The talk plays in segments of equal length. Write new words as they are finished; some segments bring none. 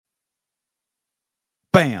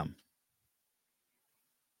Bam.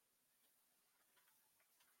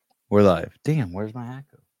 We're live. Damn, where's my hat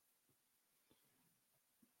go?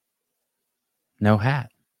 No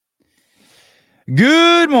hat.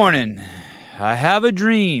 Good morning. I have a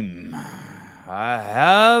dream. I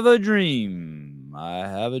have a dream. I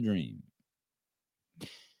have a dream.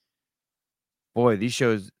 Boy, these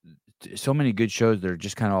shows, so many good shows, they're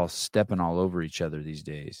just kind of all stepping all over each other these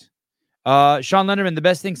days. Sean Lenderman, the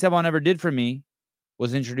best thing Sebon ever did for me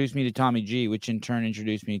was introduce me to Tommy G, which in turn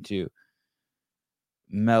introduced me to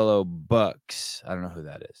Mellow Bucks. I don't know who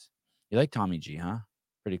that is. You like Tommy G, huh?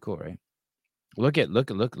 Pretty cool, right? Look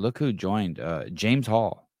who joined. James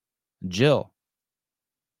Hall, Jill,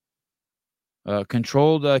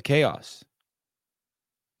 Controlled Chaos,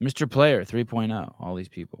 Mr. Player 3.0, all these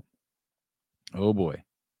people. Oh boy.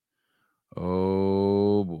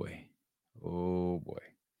 Oh boy. Oh boy.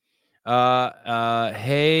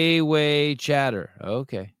 Hayway Chatter.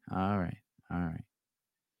 Okay. All right.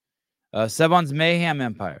 Sebon's Mayhem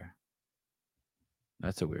Empire.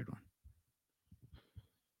 That's a weird one.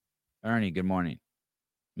 Ernie, good morning.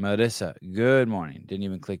 Marissa, good morning. Didn't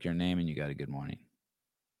even click your name and you got a good morning.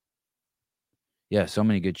 Yeah, so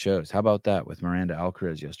many good shows. How about that with Miranda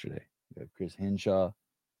Alcaraz yesterday? We got Chris Henshaw.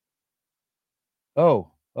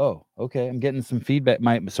 Oh, okay. I'm getting some feedback.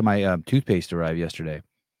 My toothpaste arrived yesterday.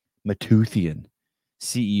 Matoothian.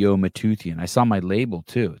 CEO Matoothian. I saw my label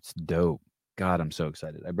too. It's dope. God, I'm so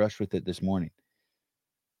excited. I brushed with it this morning.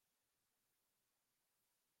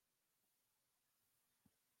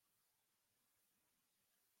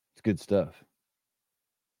 It's good stuff.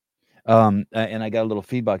 And I got a little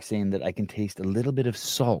feedback saying that I can taste a little bit of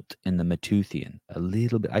salt in the Matoothian. A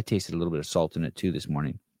little bit. I tasted a little bit of salt in it too this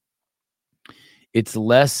morning. It's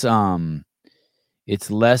less chalk.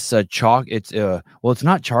 It's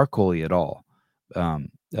not charcoaly at all.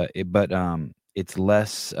 But it's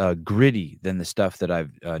less gritty than the stuff that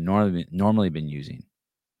I've normally been using.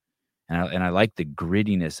 And I like the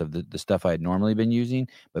grittiness of the stuff I had normally been using,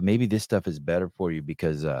 but maybe this stuff is better for you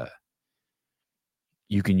because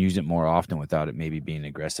you can use it more often without it maybe being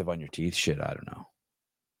aggressive on your teeth. Shit, I don't know.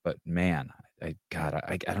 But man, I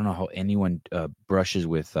don't know how anyone brushes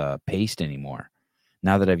with paste anymore.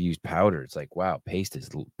 Now that I've used powder, it's like, wow, paste is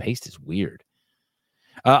weird.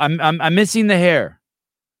 I'm missing the hair.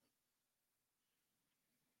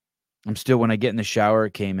 I'm still, when I get in the shower,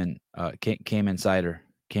 Cayman Cider.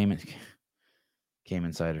 Cayman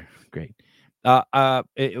Cider. Great. When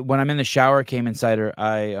I'm in the shower, Cayman Cider,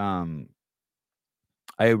 I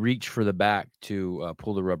reach for the back to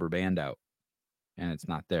pull the rubber band out, and it's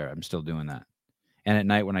not there. I'm still doing that. And at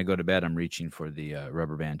night when I go to bed, I'm reaching for the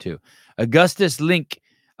rubber band too. Augustus Link.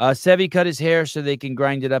 Sevi cut his hair so they can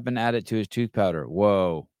grind it up and add it to his tooth powder.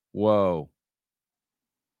 Whoa. We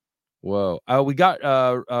got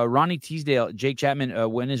Ronnie Teasdale, Jake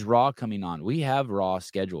Chapman. When is Raw coming on? We have Raw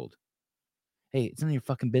scheduled. Hey, it's none of your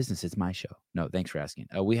fucking business. It's my show. No, thanks for asking.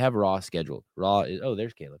 We have Raw scheduled. Raw is. Oh,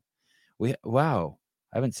 there's Caleb. Wow.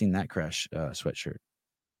 I haven't seen that Crash sweatshirt.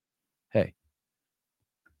 Hey.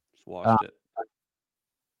 Just washed it.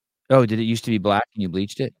 Oh, did it used to be black and you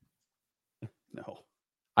bleached it? No.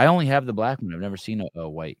 I only have the black one. I've never seen a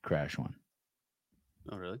white Crash one.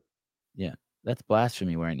 Oh, really? Yeah. That's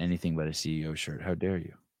blasphemy wearing anything but a CEO shirt. How dare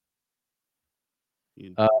you?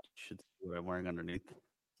 You should see what I'm wearing underneath the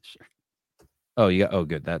shirt. Oh, yeah. Oh,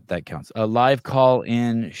 good. That counts. A live call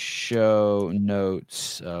in show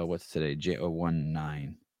notes. What's today?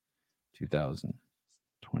 J019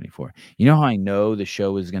 2024. You know how I know the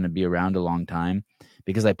show is going to be around a long time?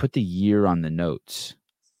 Because I put the year on the notes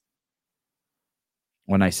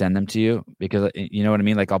when I send them to you, because you know what I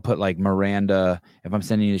mean? Like I'll put like Miranda. If I'm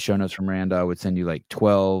sending you the show notes from Miranda, I would send you like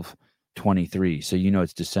 12/23. So you know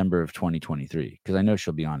it's December of 2023 because I know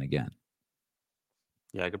she'll be on again.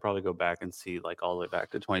 Yeah, I could probably go back and see like all the way back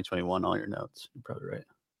to 2021, all your notes. You're probably right.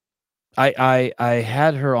 I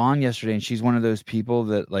had her on yesterday, and she's one of those people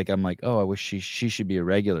that like I'm like, oh, I wish she should be a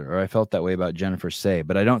regular, or I felt that way about Jennifer Say,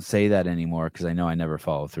 but I don't say that anymore because I know I never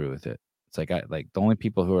follow through with it. It's like the only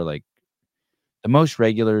people who are like the most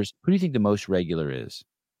regulars. Who do you think the most regular is?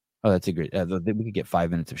 Oh, that's a great. We could get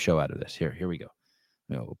 5 minutes of show out of this. Here we go.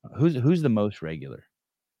 Who's the most regular?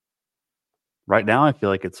 Right now, I feel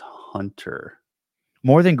like it's Hunter.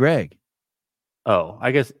 More than Greg. Oh, I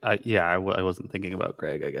guess. I wasn't thinking about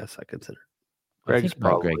Greg. I guess I consider Greg's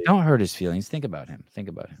probably. Greg. Don't hurt his feelings. Think about him.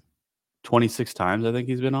 26 times I think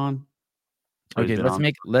he's been on. Okay,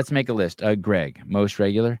 let's make a list. Greg, most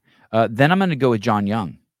regular. Then I'm going to go with John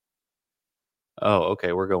Young. Oh,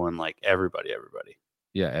 okay. We're going like everybody.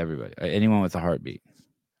 Yeah, everybody. Anyone with a heartbeat.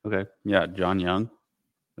 Okay. Yeah, John Young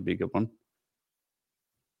would be a good one.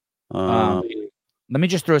 Um, Let me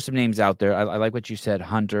just throw some names out there. I like what you said.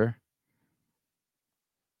 Hunter.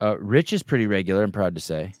 Rich is pretty regular, I'm proud to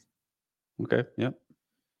say. okay. Yep.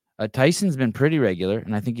 Tyson's been pretty regular,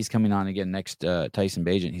 and I think he's coming on again next. Tyson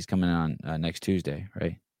Bajent, he's coming on next Tuesday,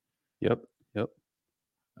 right? Yep. Yep.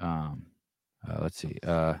 Let's see.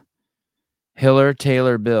 Hiller,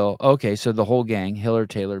 Taylor, Bill. Okay, so the whole gang: Hiller,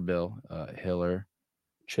 Taylor, Bill. Hiller,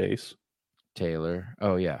 Chase. Taylor.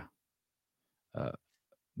 Oh yeah.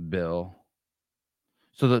 Bill.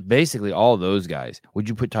 So basically all those guys. Would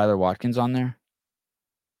you put Tyler Watkins on there?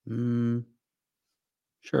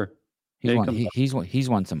 Sure. He's Yeah, he's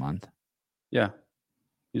once a month. Yeah,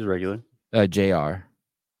 he's regular. JR.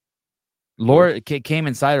 Laura came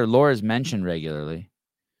inside her. Laura's mentioned regularly.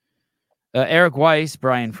 Eric Weiss,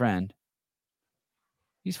 Brian Friend.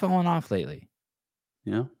 He's fallen off lately.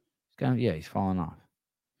 Yeah. He's fallen off.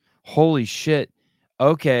 Holy shit.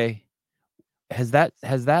 Okay. Has that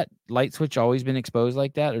light switch always been exposed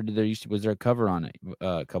like that, or was there a cover on it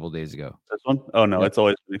a couple days ago? This one? Oh no, Yep. It's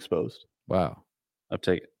always been exposed. Wow.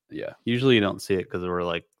 Yeah. Usually you don't see it because we're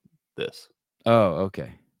like this. Oh,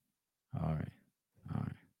 okay. All right.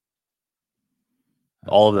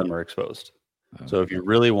 All of them are exposed. Okay. So if you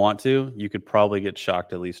really want to, you could probably get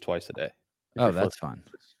shocked at least twice a day. Oh, that's fun.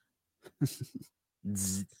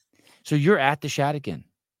 So you're at the Shadican.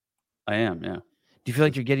 I am, yeah. Do you feel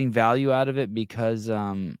like you're getting value out of it because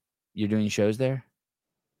you're doing shows there?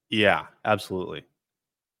 Yeah, absolutely.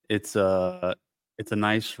 It's a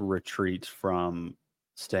nice retreat from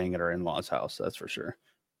staying at our in-laws' house, that's for sure.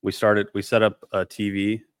 We set up a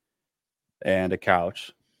TV and a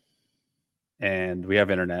couch, and we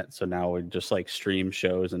have internet, so now we just like stream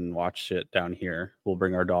shows and watch shit down here. We'll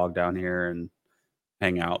bring our dog down here and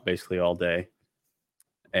hang out basically all day.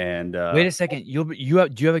 And wait a second, do you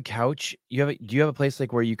have a couch? Do you have a place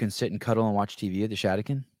like where you can sit and cuddle and watch TV at the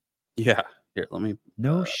Shadican? Yeah. Here, let me.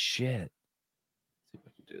 No shit. See if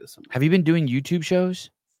I can do this. Have you been doing YouTube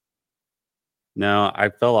shows? No, I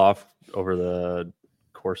fell off over the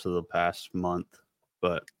course of the past month,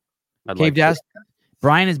 but I'd Cave like Dash.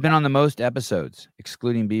 Brian has been on the most episodes,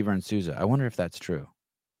 excluding Beaver and Souza. I wonder if that's true.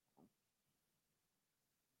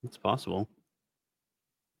 It's possible.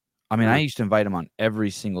 I mean, I used to invite him on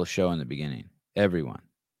every single show in the beginning. Everyone.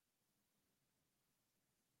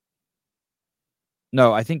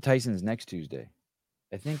 No, I think Tyson's next Tuesday.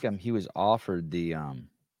 I think he was offered the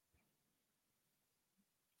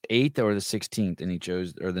 8th or the 16th, and he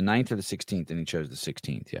chose, or the 9th or the 16th, and he chose the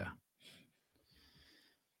 16th. Yeah.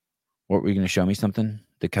 What were you going to show me something?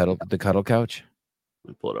 The cuddle couch?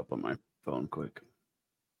 Let me pull it up on my phone quick.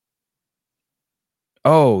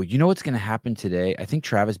 Oh, you know what's going to happen today? I think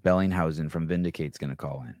Travis Bellinghausen from Vindicate's going to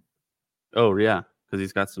call in. Oh yeah, because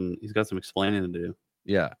he's got some explaining to do.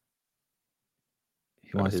 Yeah.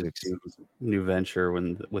 He wants his new venture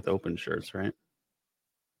with open shirts, right?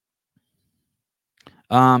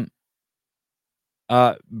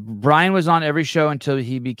 Brian was on every show until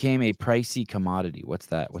he became a pricey commodity. What's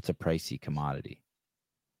that? What's a pricey commodity?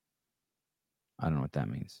 I don't know what that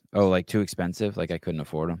means. Oh, like too expensive? Like I couldn't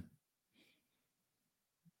afford them?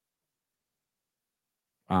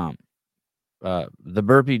 The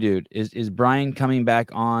burpee dude. Is Brian coming back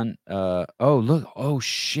on? Oh, look. Oh,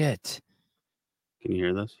 shit. Can you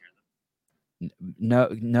hear this?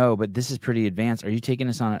 No, but this is pretty advanced. Are you taking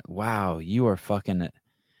us on it? Wow, you are fucking...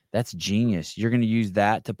 That's genius. You're going to use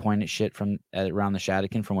that to point at shit from around the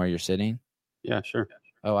Shadican from where you're sitting? Yeah, sure.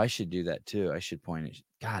 Oh, I should do that too. I should point at...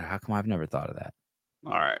 God, how come I've never thought of that?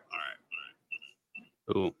 All right.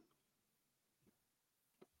 Ooh.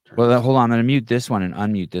 Well, hold on. I'm going to mute this one and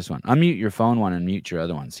unmute this one. Unmute your phone one and mute your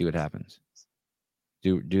other one. See what happens.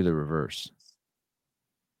 Do the reverse.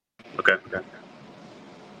 Okay.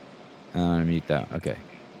 I'm going to mute that. Okay.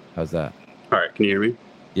 How's that? All right. Can you hear me?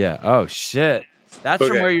 Yeah. Oh, shit. That's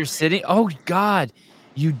from where you're sitting? Oh, God.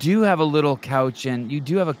 You do have a little couch and you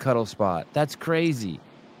do have a cuddle spot. That's crazy.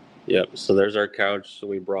 Yep. So there's our couch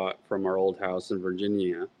we brought from our old house in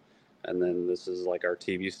Virginia. And then this is like our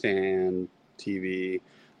TV stand, TV.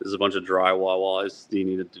 This is a bunch of drywall Steve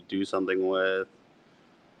needed to do something with.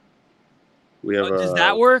 We have does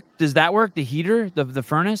that work? Does that work? The heater, the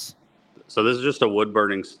furnace? So this is just a wood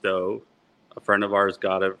burning stove. A friend of ours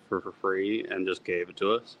got it for free and just gave it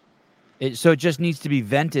to us. So it just needs to be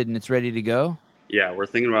vented and it's ready to go? Yeah, we're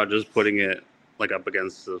thinking about just putting it like up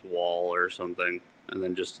against this wall or something and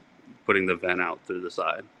then just putting the vent out through the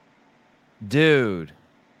side. Dude.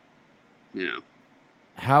 Yeah.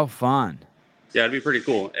 How fun. Yeah, it'd be pretty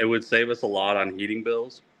cool. It would save us a lot on heating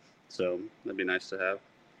bills. So that'd be nice to have.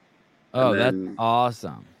 Oh, that's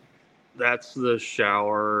awesome. That's the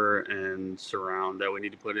shower and surround that we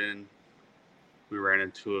need to put in. We ran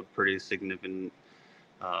into a pretty significant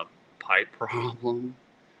pipe problem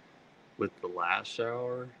with the last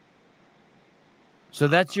shower. So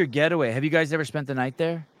that's your getaway. Have you guys ever spent the night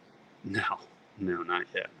there? No, not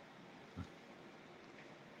yet.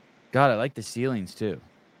 God, I like the ceilings too.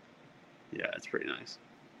 Yeah, it's pretty nice.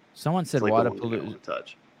 Someone said It's like the one I Wadapalooza. want to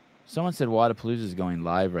touch. Someone said Wadapalooza is going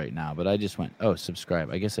live right now, but I just went, oh, subscribe.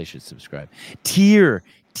 I guess I should subscribe. Tier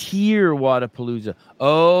Wadapalooza.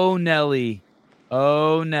 Oh, Nelly.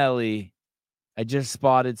 I just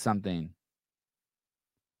spotted something.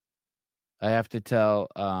 I have to tell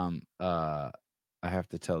Dylan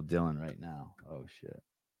right now. Oh shit.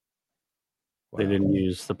 Wow. They didn't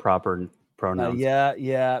use the proper pronouns. Yeah.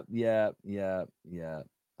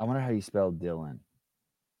 I wonder how you spell Dylan.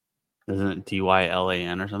 Isn't it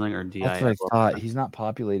Dylan or something, or That's what I thought. He's not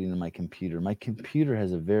populating in my computer. My computer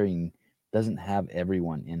has doesn't have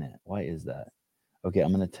everyone in it. Why is that? Okay,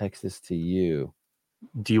 I'm gonna text this to you.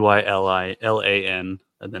 Dylan and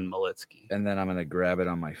then Malitsky. And then I'm gonna grab it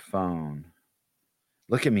on my phone.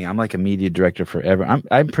 Look at me. I'm like a media director forever.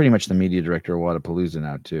 I'm pretty much the media director of Wadapalooza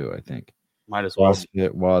now too, I think. Might as well.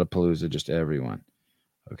 Wadapalooza, just everyone.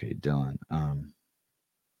 Okay, Dylan.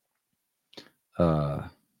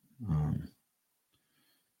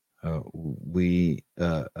 We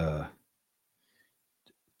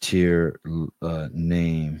tier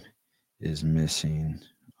name is missing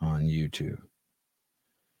on YouTube.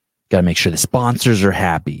 Got to make sure the sponsors are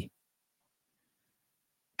happy.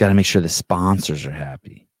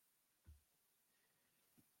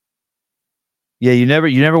 Yeah, you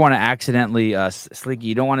never want to accidentally, Sleeky,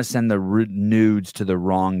 you don't want to send the nudes to the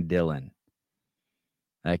wrong Dylan.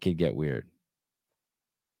 That could get weird.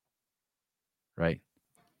 Right?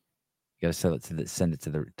 You got to send it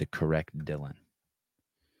to the correct Dylan.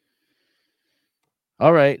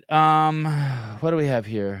 All right. What do we have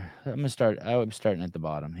here? I'm starting at the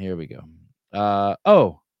bottom. Here we go.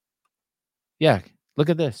 Yeah. Look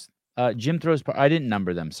at this. Jim throws. I didn't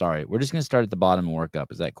number them. Sorry. We're just gonna start at the bottom and work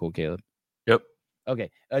up. Is that cool, Caleb? Yep. Okay.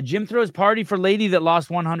 Jim throws party for lady that lost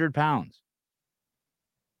 100 pounds.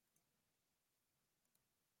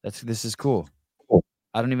 This is cool.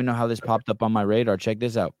 I don't even know how this popped up on my radar. Check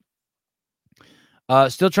this out.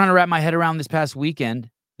 Still trying to wrap my head around this past weekend.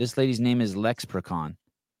 This lady's name is Lexpricon.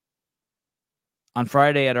 On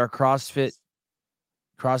Friday at our CrossFit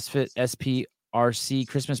SPRC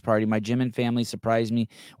Christmas party, my gym and family surprised me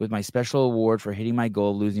with my special award for hitting my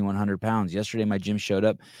goal of losing 100 pounds. Yesterday, my gym showed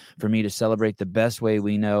up for me to celebrate the best way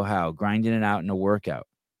we know how, grinding it out in a workout.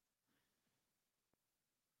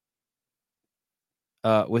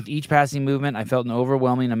 With each passing movement, I felt an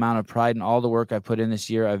overwhelming amount of pride in all the work I put in this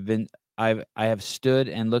year. I have stood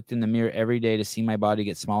and looked in the mirror every day to see my body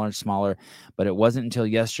get smaller and smaller, but it wasn't until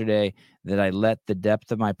yesterday that I let the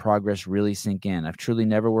depth of my progress really sink in. I've truly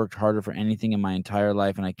never worked harder for anything in my entire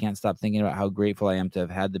life, and I can't stop thinking about how grateful I am to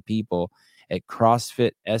have had the people at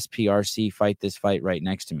CrossFit SPRC fight this fight right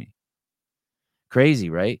next to me.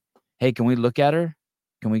 Crazy, right? Hey, can we look at her?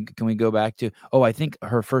 Can we go back to? Oh, I think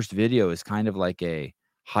her first video is kind of like a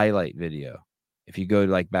highlight video. If you go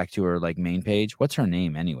like back to her like main page, what's her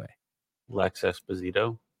name anyway? Lex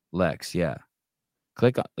Esposito. Lex, yeah.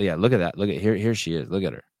 Click on, yeah. Look at that. Look at here. Here she is. Look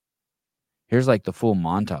at her. Here's like the full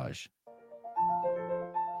montage.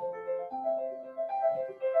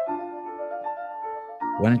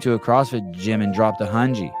 Went into a CrossFit gym and dropped a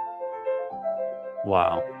hunji.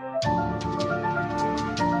 Wow.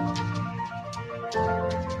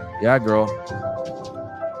 Yeah, girl.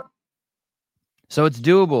 So it's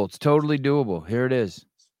doable. It's totally doable. Here it is.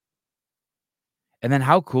 And then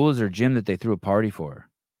how cool is her gym that they threw a party for?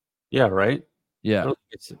 Yeah, right? Yeah.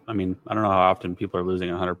 I mean, I don't know how often people are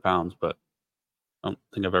losing 100 pounds, but I don't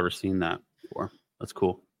think I've ever seen that before. That's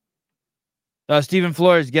cool. Stephen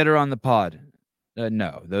Flores, get her on the pod.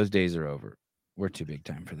 No, those days are over. We're too big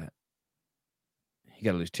time for that. You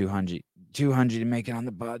got to lose 200 to make it on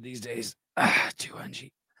the pod these days.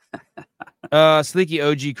 200. Sleeky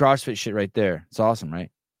OG CrossFit shit right there. It's awesome,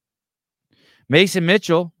 right? Mason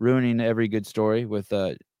Mitchell ruining every good story with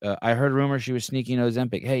I heard rumors she was sneaking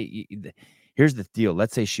Ozempic. Hey, here's the deal.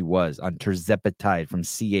 Let's say she was on tirzepatide from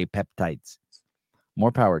CA Peptides.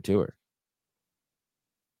 More power to her.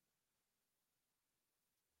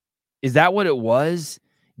 Is that what it was?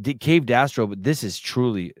 Cave Dastro, but this is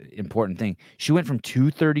truly important thing. She went from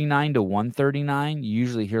 239 to 139. You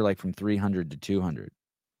usually hear like from 300 to 200.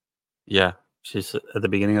 Yeah. She's at the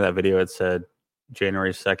beginning of that video, it said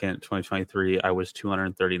January 2nd, 2023, I was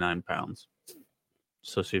 239 pounds.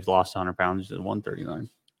 So she's lost 100 pounds to 139.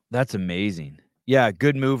 That's amazing. Yeah,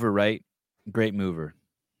 good mover, right? Great mover.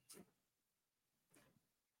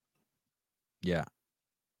 Yeah.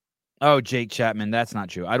 Oh, Jake Chapman, that's not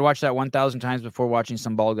true. I'd watch that 1,000 times before watching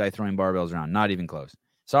some bald guy throwing barbells around. Not even close.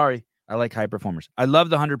 Sorry, I like high performers. I love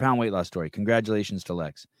the 100-pound weight loss story. Congratulations to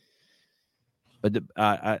Lex. But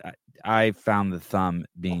I found the thumb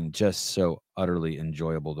being just so utterly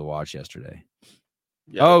enjoyable to watch yesterday.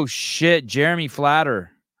 Yep. Oh shit, Jeremy Flat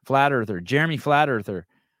Earther. Jeremy Flat Earther.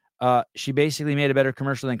 She basically made a better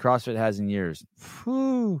commercial than CrossFit has in years.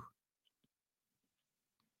 Whew.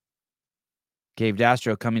 Cave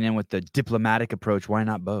Dastro coming in with the diplomatic approach. Why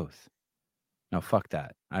not both? No, fuck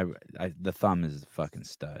that. The thumb is a fucking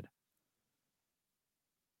stud.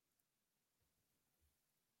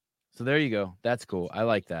 So there you go. That's cool. I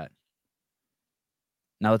like that.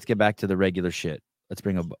 Now let's get back to the regular shit. Let's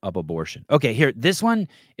bring up abortion. Okay, here. This one,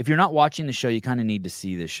 if you're not watching the show, you kind of need to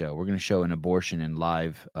see this show. We're going to show an abortion in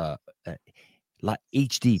live HD,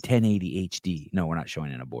 1080 HD. No, we're not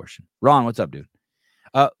showing an abortion. Ron, what's up, dude?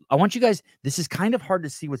 I want you guys, this is kind of hard to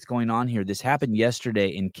see what's going on here. This happened yesterday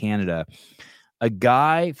in Canada. A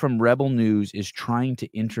guy from Rebel News is trying to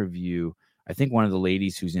interview, I think, one of the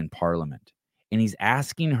ladies who's in Parliament. And he's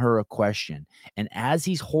asking her a question. And as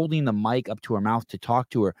he's holding the mic up to her mouth to talk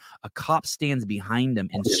to her, a cop stands behind him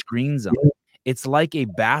and screens him. It's like a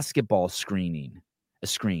basketball screen,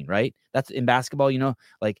 right? That's in basketball, you know,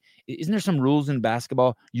 like, isn't there some rules in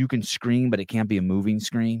basketball? You can screen, but it can't be a moving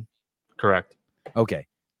screen. Correct. Okay.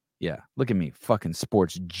 Yeah. Look at me. Fucking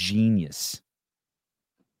sports genius.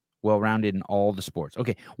 Well-rounded in all the sports.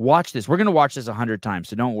 Okay. Watch this. We're going to watch this 100 times,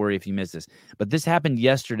 so don't worry if you miss this. But this happened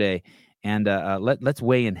yesterday, and let's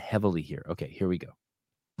weigh in heavily here. Okay, here we go.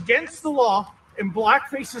 Against the law in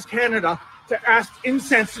Blackface's Canada to ask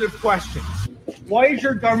insensitive questions. Why is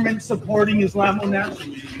your government supporting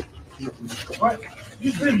Islamo-nationalism? What? What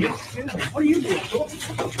are you doing?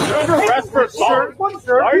 You're under arrest for assault. Why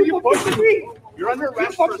are you pushing me? You're under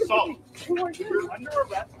arrest for assault. You're under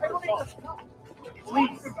arrest for assault.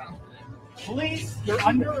 Police, you're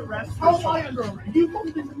under arrest for assault. How am I under arrest? You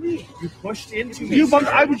bumped into me. You pushed into me.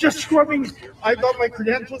 I was just scrubbing. I got my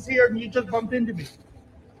credentials here, and you just bumped into me.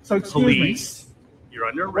 So excuse Police. me. You're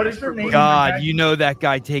under arrest. What is your name? God, you know that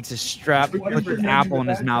guy takes a strap, puts an apple in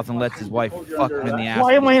his mouth, and lets his wife fuck him in the ass.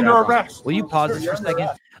 Why am I under arrest? Will you pause this for a second?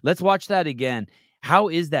 Let's watch that again. How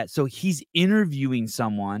is that? So he's interviewing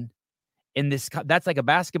someone in this. That's like a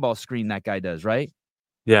basketball screen that guy does, right?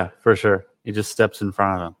 Yeah, for sure. He just steps in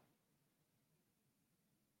front of him.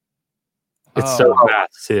 It's so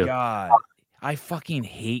fast, too. God, I fucking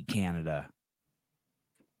hate Canada.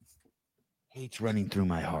 Hate's running through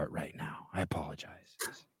my heart right now. I apologize.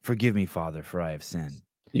 Forgive me, Father, for I have sinned.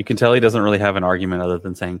 You can tell he doesn't really have an argument other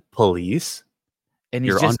than saying police. And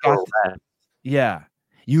he's just got yeah.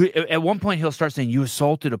 You at one point he'll start saying you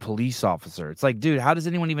assaulted a police officer. It's like, dude, how does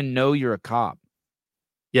anyone even know you're a cop?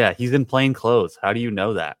 Yeah, he's in plain clothes. How do you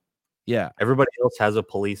know that? Yeah. Everybody else has a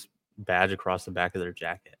police badge across the back of their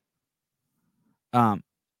jacket.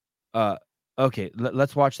 Okay,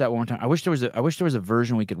 let's watch that one more time. I wish there was a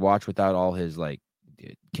version we could watch without all his like.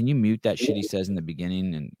 Can you mute that shit he says in the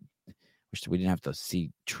beginning? And wish we didn't have to see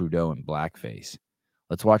Trudeau in blackface.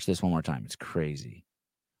 Let's watch this one more time. It's crazy.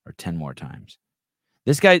 Or 10 more times.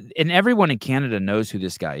 This guy, and everyone in Canada knows who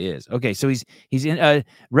this guy is. Okay, so he's in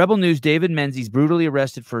Rebel News. David Menzies brutally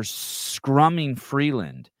arrested for scrumming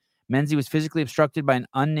Freeland. Menzies was physically obstructed by an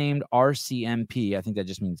unnamed RCMP. I think that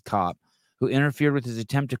just means cop, who interfered with his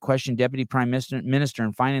attempt to question Deputy Prime Minister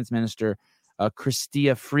and Finance Minister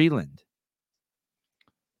Chrystia Freeland.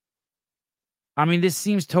 I mean, this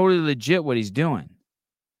seems totally legit what he's doing.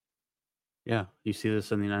 Yeah, you see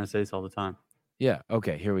this in the United States all the time. Yeah,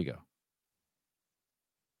 okay, here we go.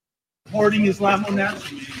 Supporting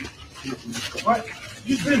Islamo-nationalism. What?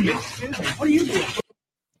 What are you doing?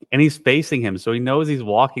 And he's facing him, so he knows he's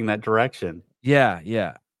walking that direction. Yeah. He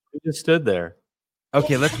just stood there.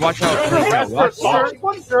 Okay, let's watch how it plays out. Watch. Why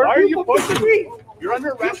are you pushing me? You're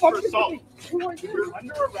under arrest for assault. You're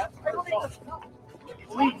under arrest for assault.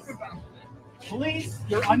 Police,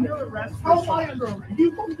 you're under arrest for assault. How am I under arrest?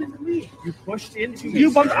 You bumped into me. You pushed into me.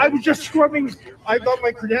 I was just scrubbing. I got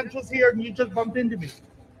my credentials here, and you just bumped into me.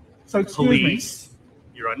 So excuse Police, me.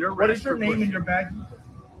 You're under arrest. What is your name in your bag?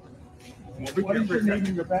 What is your name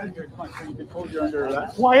in your bag? You're under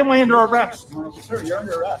arrest. Why am I under arrest? Sir, you're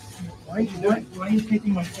under arrest. Why are you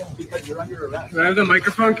taking my phone? Because you're under arrest. Can I have the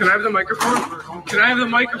microphone? Can I have the microphone? Can I have the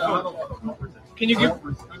microphone? Can you give?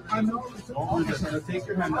 Take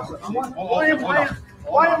your hand up. Why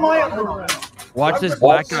am I under arrest? Watch this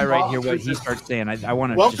black guy right here, what he starts saying. I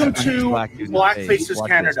want to. Welcome to Blackface's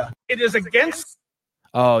Canada. It is against.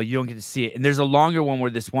 Oh, you don't get to see it. And there's a longer one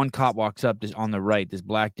where this one cop walks up on the right, this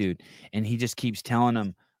black dude, and he just keeps telling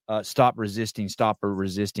him, stop resisting, stop or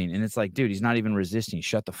resisting. And it's like, dude, he's not even resisting.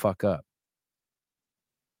 Shut the fuck up.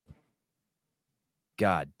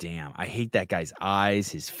 God damn. I hate that guy's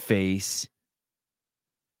eyes, his face.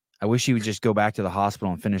 I wish he would just go back to the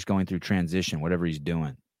hospital and finish going through transition, whatever he's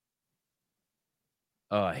doing.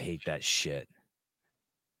 Oh, I hate that shit.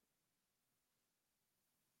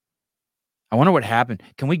 I wonder what happened.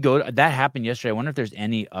 Can we go? That happened yesterday. I wonder if there's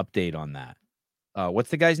any update on that. What's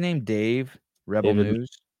the guy's name? Dave, Rebel News.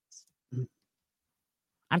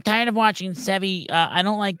 I'm tired of watching Sevi. I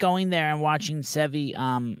don't like going there and watching Sevi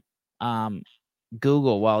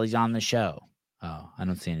Google while he's on the show. Oh, I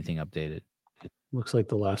don't see anything updated. Looks like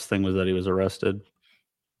the last thing was that he was arrested.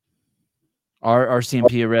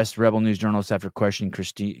 RCMP arrests Rebel News journalist after questioning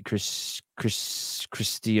Chrystia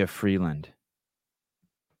Freeland.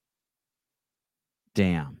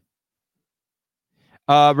 Damn.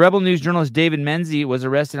 Rebel News journalist David Menzies was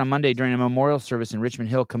arrested on Monday during a memorial service in Richmond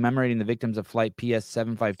Hill commemorating the victims of Flight PS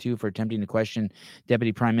 752 for attempting to question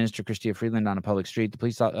Deputy Prime Minister Chrystia Freeland on a public street. The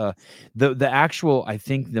police the actual, I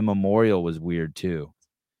think the memorial was weird too.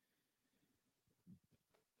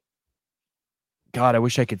 God, I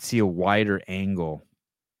wish I could see a wider angle.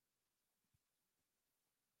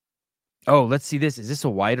 Oh, let's see this. Is this a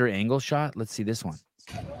wider angle shot? Let's see this one.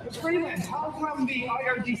 Freeland, how come the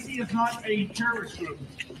IRGC is not a terrorist group?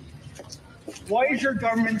 Why is your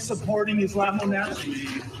government supporting Islamo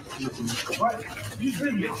nationalism? What?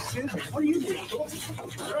 What are you doing?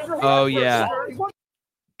 Oh, yeah.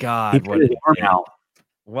 God, he put his arm out.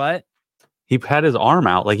 What? He had his arm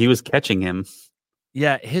out like he was catching him.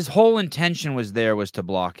 Yeah, his whole intention was to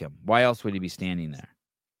block him. Why else would he be standing there?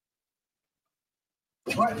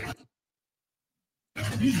 What?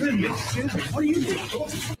 What are you doing?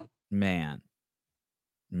 Man.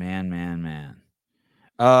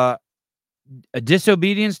 A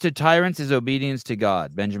disobedience to tyrants is obedience to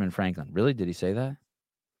God. Benjamin Franklin. Really? Did he say that?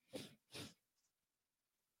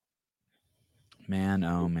 Man,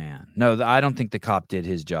 oh man. No, I don't think the cop did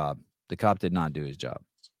his job. The cop did not do his job.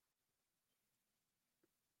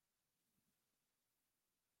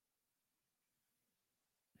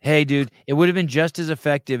 Hey, dude, it would have been just as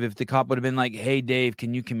effective if the cop would have been like, hey, Dave,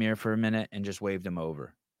 can you come here for a minute, and just waved him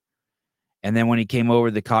over. And then when he came over,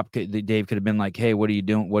 Dave could have been like, hey, what are you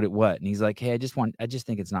doing? What? And he's like, hey, I just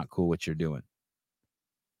think it's not cool what you're doing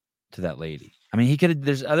to that lady. I mean,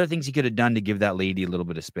 there's other things he could have done to give that lady a little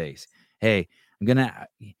bit of space. Hey, I'm going to,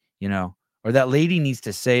 or that lady needs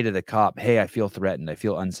to say to the cop, hey, I feel threatened. I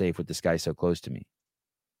feel unsafe with this guy so close to me.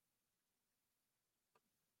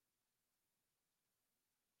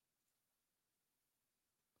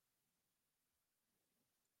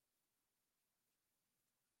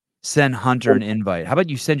 Send Hunter an invite. How about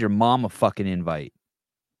you send your mom a fucking invite?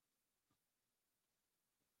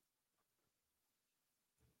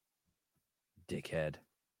 Dickhead.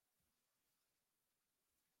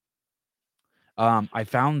 I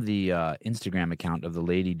found the Instagram account of the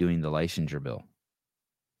lady doing the licensure bill.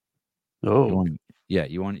 Oh.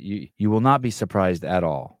 You will not be surprised at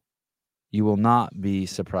all. You will not be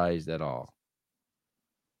surprised at all.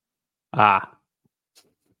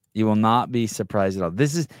 You will not be surprised at all.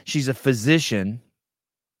 She's a physician.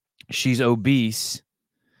 She's obese.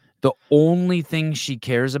 The only thing she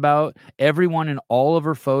cares about, everyone in all of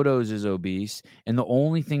her photos is obese, and the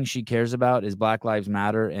only thing she cares about is Black Lives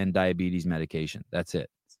Matter and diabetes medication. That's it.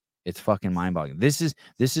 It's fucking mind-boggling. This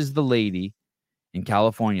is the lady in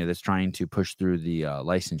California that's trying to push through the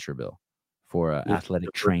licensure bill for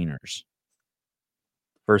athletic trainers.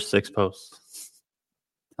 First 6 posts.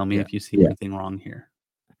 Tell me if you see anything wrong here.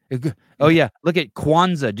 Oh, yeah. Look at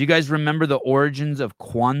Kwanzaa. Do you guys remember the origins of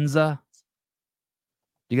Kwanzaa?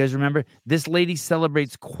 Do you guys remember? This lady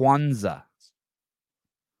celebrates Kwanzaa.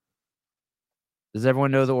 Does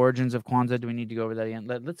everyone know the origins of Kwanzaa? Do we need to go over that again?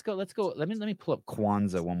 Let's go. Let me pull up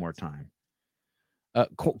Kwanzaa one more time.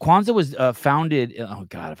 Kwanzaa was founded. Oh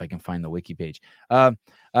God, if I can find the wiki page.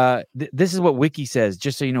 This is what Wiki says.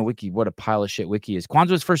 Just so you know, Wiki, what a pile of shit Wiki is.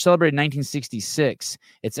 Kwanzaa was first celebrated in 1966.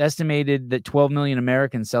 It's estimated that 12 million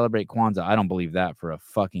Americans celebrate Kwanzaa. I don't believe that for a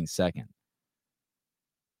fucking second.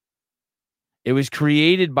 It was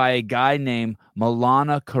created by a guy named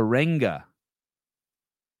Maulana Karenga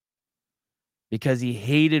because he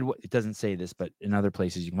hated. It doesn't say this, but in other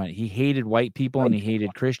places you can find it. He hated white people and he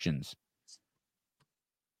hated Christians.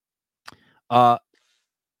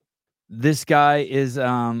 This guy is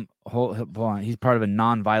hold on. He's part of a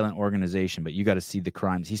non-violent organization, but you got to see the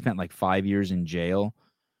crimes. He spent like 5 years in jail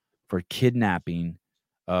for kidnapping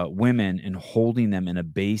women and holding them in a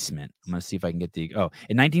basement. I'm going to see if I can get in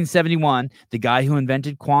 1971, the guy who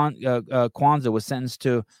invented Kwanzaa was sentenced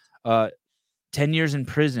to 10 years in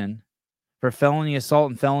prison for felony assault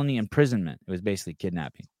and felony imprisonment. It was basically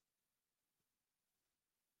kidnapping.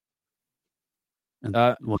 And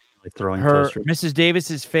like throwing Her toasters. Mrs.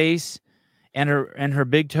 Davis's face and her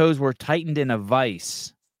big toes were tightened in a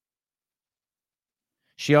vice.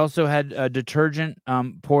 She also had detergent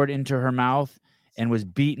poured into her mouth and was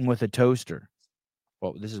beaten with a toaster.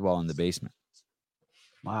 Well, this is while in the basement.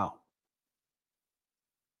 Wow.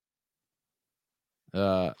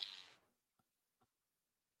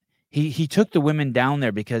 He took the women down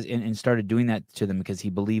there because and started doing that to them because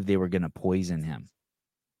he believed they were going to poison him.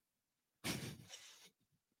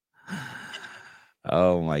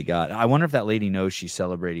 Oh my God! I wonder if that lady knows she's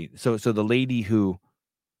celebrating. So the lady who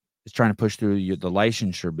is trying to push through the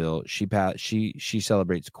licensure bill, she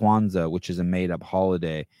celebrates Kwanzaa, which is a made up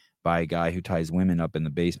holiday by a guy who ties women up in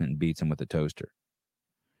the basement and beats them with a toaster.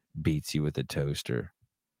 Beats you with a toaster.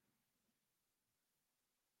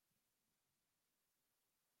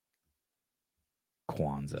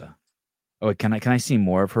 Kwanzaa. Oh, can I see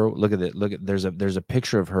more of her? Look at it. Look at there's a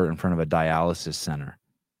picture of her in front of a dialysis center.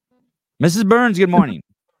 Mrs. Burns, good morning.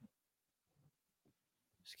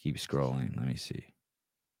 Just keep scrolling. Let me see.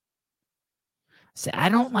 Say, I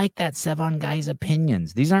don't like that Sevon guy's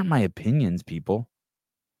opinions. These aren't my opinions, people.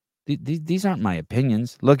 These aren't my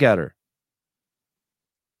opinions. Look at her.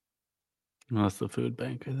 Oh, that's the food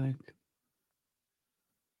bank, I think.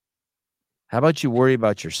 How about you worry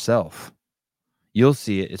about yourself? You'll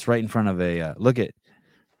see it. It's right in front of a look at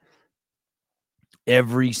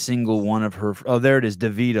every single one of her. Oh, there it is.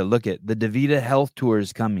 DaVita. Look at the DaVita Health Tour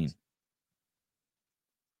is coming.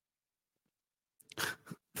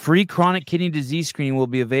 Free chronic kidney disease screening will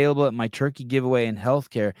be available at my turkey giveaway in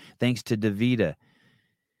healthcare thanks to DaVita.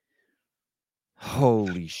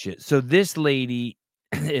 Holy shit. So this lady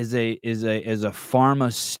is a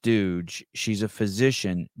pharma stooge. She's a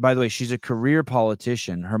physician. By the way, she's a career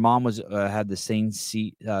politician. Her mom was had the same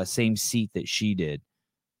seat that she did.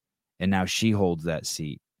 And now she holds that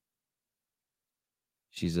seat.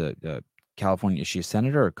 She's a California. Is she a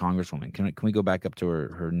senator or a congresswoman? Can we go back up to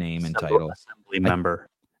her name and title? Assembly member.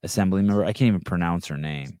 Assembly member. I can't even pronounce her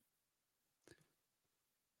name.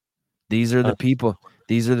 These are the people.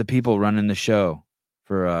 These are the people running the show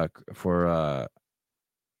for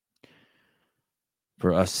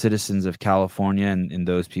us citizens of California and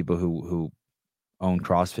those people who own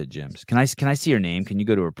CrossFit gyms. Can I see her name? Can you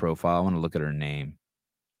go to her profile? I want to look at her name.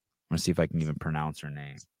 I want to see if I can even pronounce her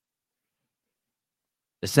name.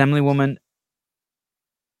 Assemblywoman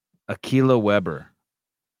Akila Weber,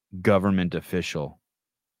 government official,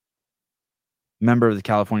 member of the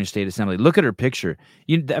California State Assembly. Look at her picture.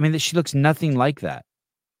 She looks nothing like that.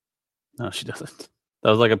 No, she doesn't. That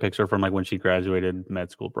was like a picture from like when she graduated med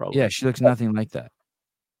school, probably. Yeah, she looks nothing like that.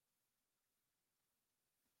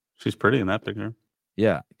 She's pretty in that picture.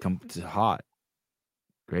 Yeah, hot.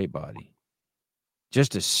 Great body.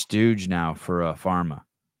 Just a stooge now for pharma.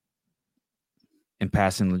 And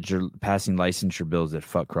passing licensure bills that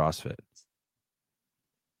fuck CrossFit.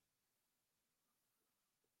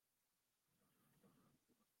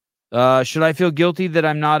 Should I feel guilty that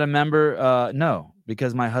I'm not a member? No,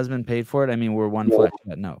 because my husband paid for it. I mean, we're one flesh.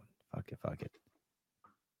 No, fuck it.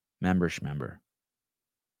 Member.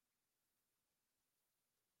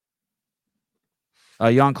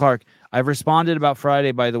 Jan Clark, I've responded about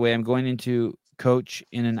Friday, by the way. I'm going into coach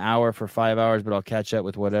in an hour for 5 hours, but I'll catch up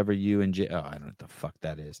with whatever you and Jay. Oh, I don't know what the fuck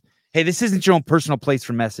that is. Hey, this isn't your own personal place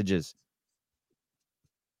for messages.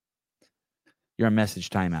 You're on message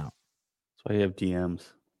timeout. That's why you have DMs.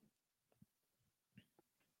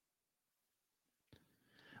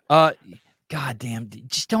 God damn,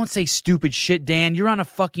 just don't say stupid shit, Dan. You're on a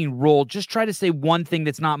fucking roll. Just try to say one thing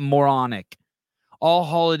that's not moronic. All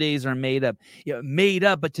holidays are made up,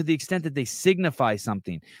 but to the extent that they signify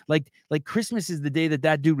something. Like Christmas is the day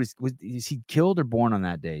that dude was he killed or born on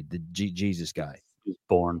that day? The Jesus guy. He was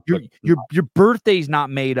born. Your birthday's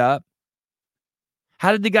not made up.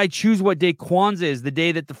 How did the guy choose what day Kwanzaa is? The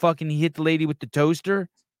day that he hit the lady with the toaster?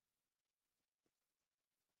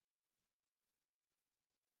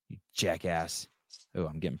 You jackass. Oh,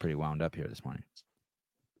 I'm getting pretty wound up here this morning.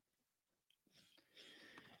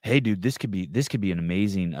 Hey, dude, this could be an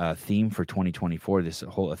amazing theme for 2024. This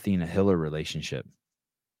whole Athena Hiller relationship,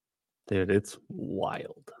 dude, it's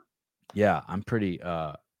wild. Yeah, I'm pretty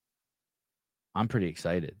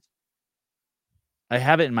excited. I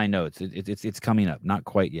have it in my notes. It's coming up. Not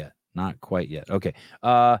quite yet. Okay.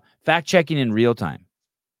 Fact checking in real time.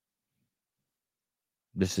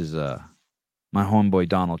 This is My homeboy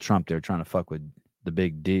Donald Trump, they're trying to fuck with the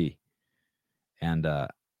big D. And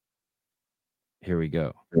here we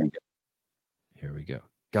go. Here we go.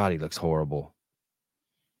 God, he looks horrible.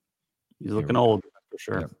 He's looking old for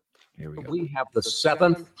sure. Yep. Here we go. We have the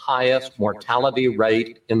 7th highest mortality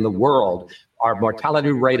rate in the world. Our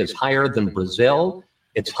mortality rate is higher than Brazil.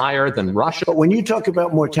 It's higher than Russia. But when you talk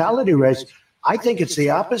about mortality rates, I think it's the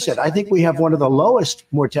opposite. I think we have one of the lowest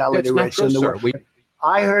mortality It's not rates true, in the sir. world.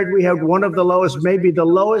 I heard we had one of the lowest, maybe the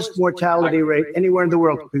lowest mortality rate anywhere in the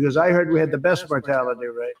world, because I heard we had the best mortality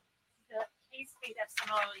rate. The case rate of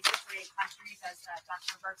similarly situated countries, as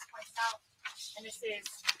Dr. Burks points out, and this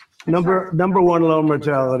is Number one low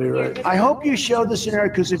mortality rate. I hope you show this scenario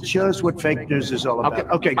because it shows what fake news is all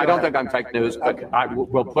about. Okay, I go don't ahead. think I'm fake news, but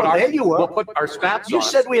we'll put Well, there you were. we'll put our stats You on.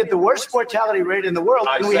 said we had the worst mortality rate in the world.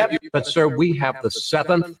 I And we said have but sir, we have the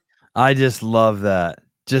 7th. I just love that.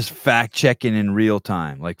 Just fact checking in real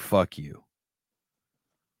time. Like, fuck you.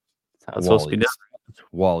 That's how it's supposed to be Wally. done.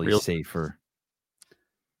 Wally Real- Safer.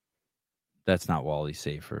 That's not Wally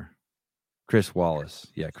Safer. Chris Wallace.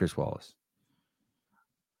 Yeah, Chris Wallace.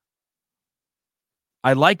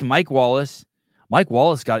 I liked Mike Wallace. Mike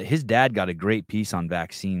Wallace his dad got a great piece on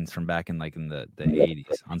vaccines from back in the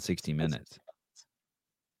 80s on 60 Minutes.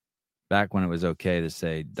 Back when it was okay to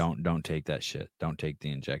say, don't take that shit. Don't take the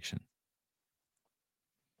injection.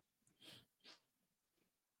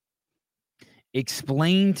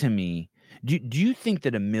 Explain to me, do you think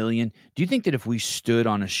that if we stood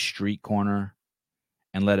on a street corner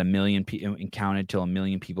and let 1 million people and counted till 1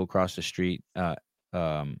 million people cross the street,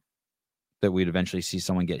 that we'd eventually see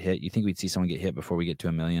someone get hit? You think we'd see someone get hit before we get to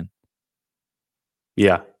 1 million?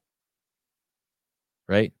 Yeah.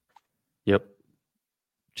 Right? Yep.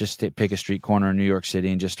 Just pick a street corner in New York City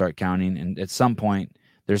and just start counting. And at some point,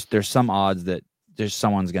 there's some odds that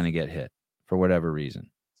someone's going to get hit for whatever reason.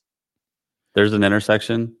 There's an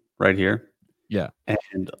intersection right here. Yeah.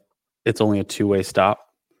 And it's only a 2-way stop.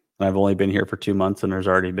 And I've only been here for 2 months and there's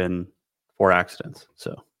already been 4 accidents.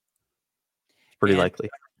 So it's pretty likely.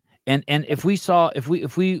 And if we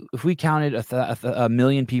counted 1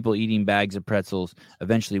 million people eating bags of pretzels,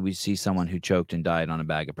 eventually we'd see someone who choked and died on a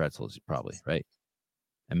bag of pretzels, probably, right?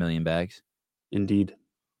 1 million bags. Indeed.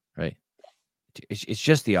 Right. It's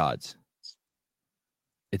just the odds.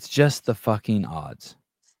 It's just the fucking odds,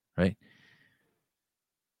 right?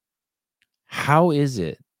 How is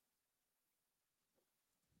it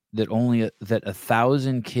that that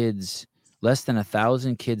 1,000 kids, less than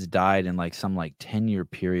 1,000 kids died in some 10-year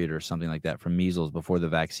period or something like that from measles before the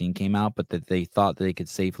vaccine came out, but that they thought that they could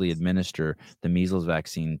safely administer the measles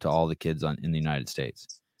vaccine to all the kids in the United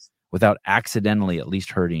States without accidentally at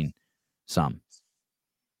least hurting some?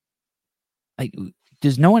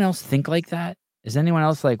 Does no one else think like that? Is anyone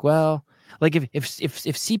else if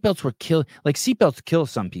seatbelts were seatbelts kill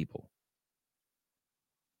some people.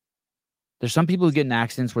 There's some people who get in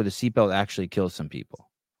accidents where the seatbelt actually kills some people.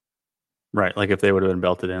 Right. Like if they would have been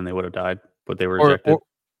belted in, they would have died, but they were ejected.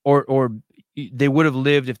 Or they would have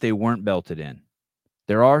lived if they weren't belted in.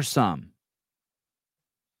 There are some.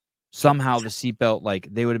 Somehow the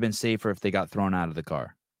seatbelt, they would have been safer if they got thrown out of the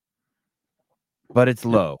car. But it's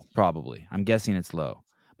low, probably. I'm guessing it's low.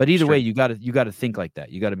 But either way, you got to think like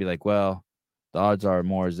that. You got to be like, well, the odds are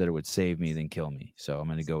more is that it would save me than kill me. So I'm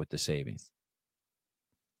going to go with the saving.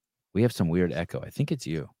 We have some weird echo. I think it's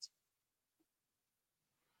you.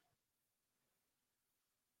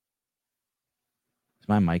 Is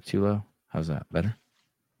my mic too low? How's that? Better?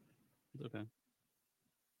 It's okay.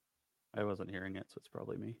 I wasn't hearing it, so it's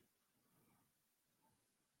probably me.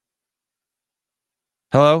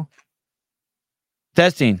 Hello?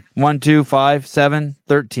 Testing. 1, 2, 5, 7,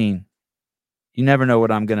 13. You never know what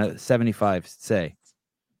I'm going to 75 say.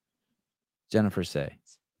 Jennifer say.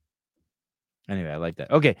 Anyway, I like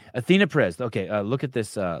that. Okay, Athena Perez. Okay, look at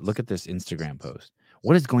this Instagram post.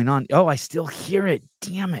 What is going on? Oh, I still hear it.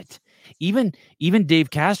 Damn it. Even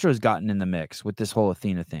Dave Castro's gotten in the mix with this whole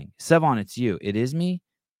Athena thing. Sevon, it's you. It is me?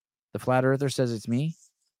 The flat earther says it's me?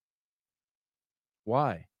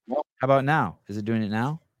 Why? How about now? Is it doing it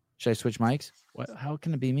now? Should I switch mics? What? How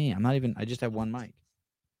can it be me? I just have one mic.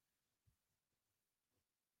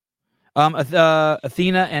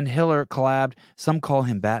 Athena and Hiller collabed. Some call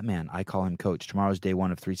him Batman. I call him Coach. Tomorrow's day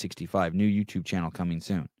 1 of 365. New YouTube channel coming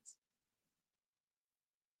soon.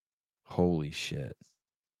 Holy shit.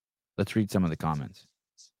 Let's read some of the comments.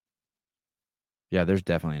 Yeah, there's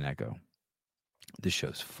definitely an echo. This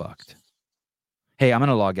show's fucked. Hey, I'm going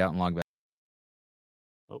to log out and log back.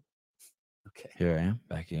 Oh, okay. Here I am,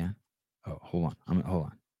 back again. Oh, hold on. Hold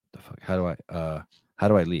on. The fuck? How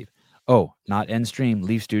do I leave? Oh, not end stream,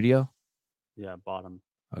 leave studio? Yeah, bottom.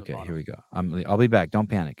 Okay, here we go. I'll be back. Don't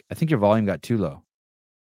panic. I think your volume got too low.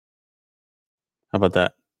 How about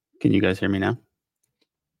that? Can you guys hear me now?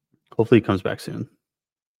 Hopefully he comes back soon.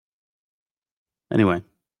 Anyway,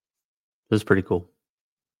 this is pretty cool.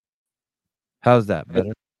 How's that?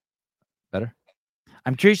 Better? Better?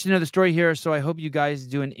 I'm curious to know the story here, so I hope you guys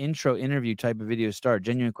do an intro interview type of video to start.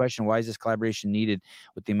 Genuine question, why is this collaboration needed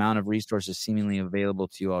with the amount of resources seemingly available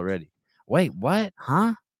to you already? Wait, what?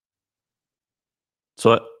 Huh?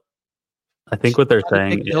 So I think what they're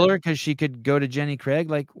saying pick Hiller because she could go to Jenny Craig.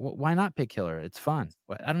 Like, why not pick Hiller? It's fun.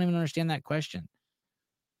 I don't even understand that question.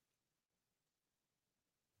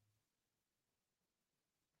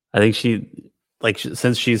 I think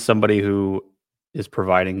since she's somebody who is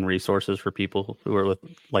providing resources for people who are with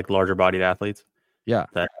like larger bodied athletes. Yeah.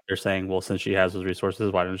 That they're saying, well, since she has those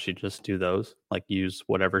resources, why don't she just do those? Like use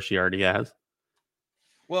whatever she already has.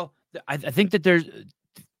 Well, I think that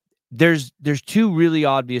there's two really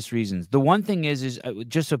obvious reasons. The one thing is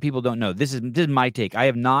just so people don't know, this is my take. I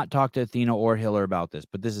have not talked to Athena or Hiller about this,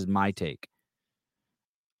 but this is my take.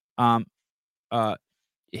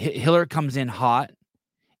 Hiller comes in hot,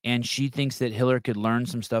 and she thinks that Hiller could learn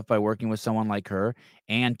some stuff by working with someone like her.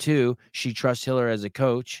 And two, she trusts Hiller as a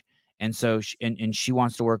coach. And so she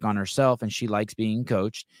wants to work on herself, and she likes being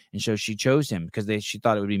coached. And so she chose him because she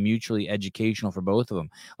thought it would be mutually educational for both of them.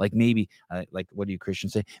 Like maybe, like what do you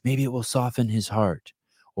Christians say? Maybe it will soften his heart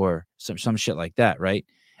or some shit like that. Right.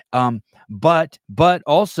 But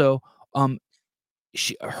also,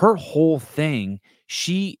 her whole thing,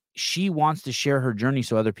 she wants to share her journey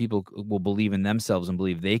so other people will believe in themselves and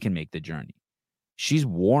believe they can make the journey. She's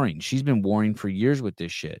warring. She's been warring for years with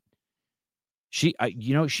this shit. She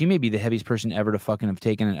may be the heaviest person ever to fucking have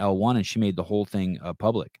taken an L1, and she made the whole thing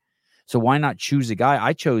public. So why not choose a guy?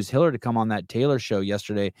 I chose Hiller to come on that Taylor show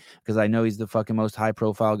yesterday because I know he's the fucking most high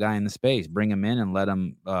profile guy in the space. Bring him in and let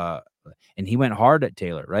him. And he went hard at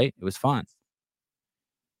Taylor, right? It was fun.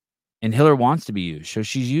 And Hiller wants to be used, so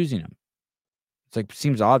she's using him. It's like,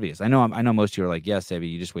 seems obvious. I know most of you are like, yes, Evie,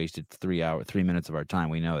 you just wasted 3 minutes of our time.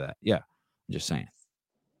 We know that. Yeah, I'm just saying.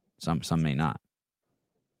 Some may not.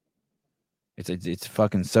 It's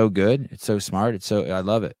fucking so good. It's so smart. I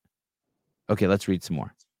love it. Okay, let's read some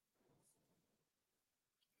more.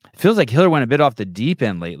 It feels like Hiller went a bit off the deep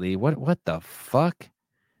end lately. What the fuck?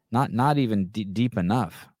 Not even deep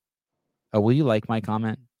enough. Oh, will you like my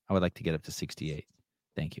comment? I would like to get up to 68.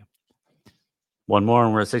 Thank you. One more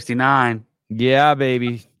and we're at 69. Yeah,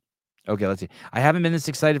 baby. Okay, let's see. I haven't been this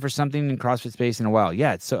excited for something in CrossFit space in a while.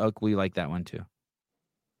 Yeah, it's so we like that one too.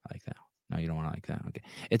 I like that. No, you don't want to like that. Okay.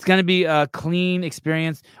 It's going to be a clean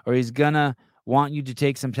experience, or he's going to want you to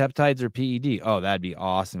take some peptides or PED. Oh, that'd be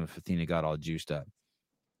awesome if Athena got all juiced up.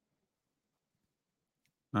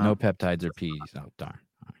 Oh. No peptides or PEDs. Oh, darn.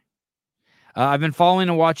 I've been following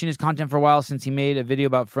and watching his content for a while since he made a video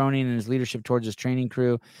about Froning and his leadership towards his training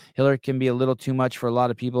crew. Hiller can be a little too much for a lot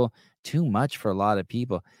of people. Too much for a lot of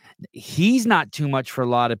people. He's not too much for a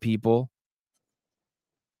lot of people.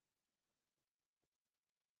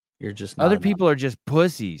 You're just other people are just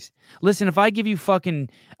pussies. Listen, if I give you fucking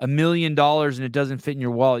 $1 million and it doesn't fit in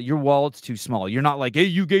your wallet's too small. You're not like, hey,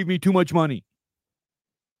 you gave me too much money.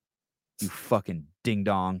 You fucking ding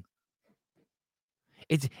dong.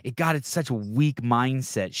 It's such a weak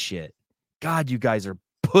mindset shit. God, you guys are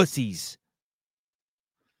pussies.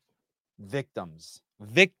 Victims.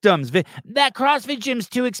 That CrossFit gym's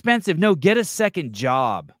too expensive. No, get a second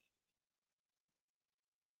job.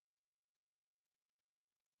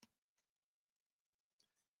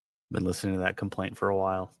 Been listening to that complaint for a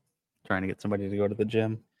while, trying to get somebody to go to the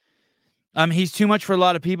gym. He's too much for a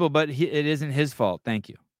lot of people, but it isn't his fault. Thank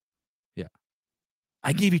you. Yeah.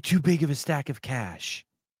 I gave you too big of a stack of cash.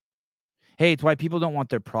 Hey, it's why people don't want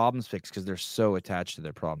their problems fixed because they're so attached to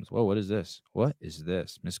their problems. Whoa, what is this? What is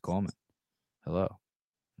this? Miss Coleman. Hello.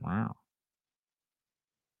 Wow.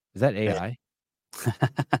 Is that AI?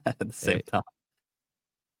 At the same time.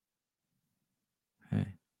 Hey.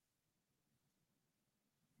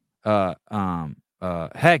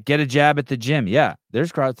 Heck, get a jab at the gym. Yeah,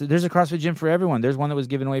 there's a CrossFit gym for everyone. There's one that was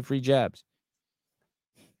giving away free jabs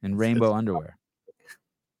and rainbow underwear.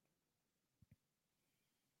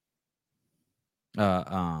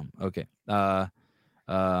 Okay.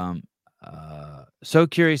 So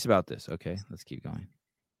curious about this. Okay, let's keep going.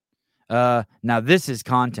 Now this is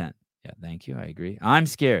content. Yeah, thank you. I agree. I'm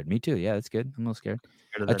scared. Me too. Yeah, that's good. I'm a little scared.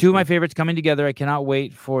 Two of my favorites coming together. I cannot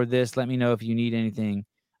wait for this. Let me know if you need anything.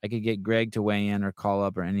 I could get Greg to weigh in or call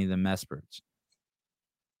up or any of the Mesperts.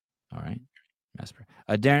 All right. Mesper.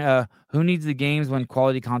 Darren, who needs the games when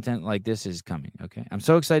quality content like this is coming? Okay. I'm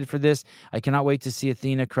so excited for this. I cannot wait to see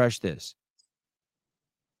Athena crush this.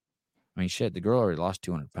 I mean, shit, the girl already lost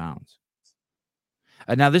 200 pounds.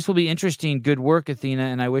 Now, this will be interesting. Good work, Athena,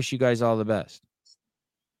 and I wish you guys all the best.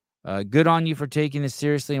 Good on you for taking this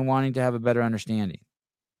seriously and wanting to have a better understanding.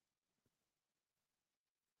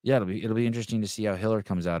 Yeah, it'll be interesting to see how Hiller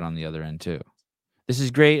comes out on the other end, too. This is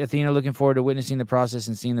great, Athena. Looking forward to witnessing the process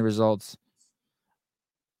and seeing the results.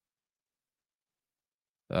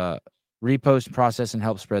 Repost, process, and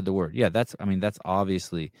help spread the word. Yeah, that's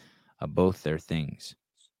obviously both their things.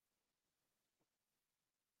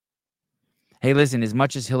 Hey, listen, as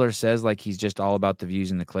much as Hiller says like he's just all about the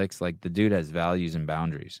views and the clicks, like the dude has values and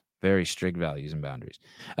boundaries, very strict values and boundaries.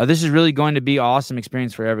 This is really going to be an awesome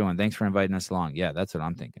experience for everyone. Thanks for inviting us along. Yeah, that's what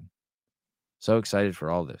I'm thinking. So excited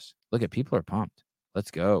for all this. Look at people are pumped.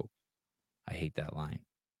 Let's go. I hate that line.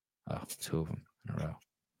 Oh, 2 of them in a row.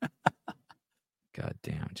 God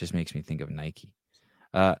damn. It just makes me think of Nike.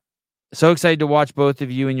 So excited to watch both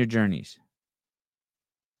of you and your journeys.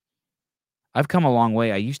 I've come a long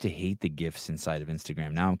way. I used to hate the GIFs inside of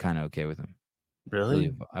Instagram. Now I'm kind of okay with them.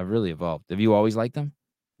 Really? I've really evolved. Have you always liked them?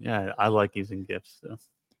 Yeah, I like using GIFs. So.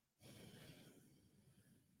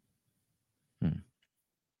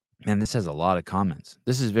 Man, this has a lot of comments.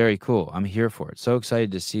 This is very cool. I'm here for it. So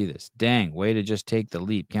excited to see this. Dang, way to just take the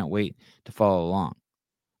leap. Can't wait to follow along.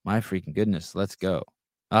 My freaking goodness. Let's go.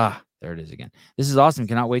 Ah, there it is again. This is awesome.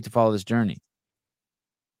 Cannot wait to follow this journey.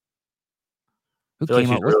 Who I feel came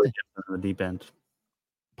like up she's with really it? getting in the deep end.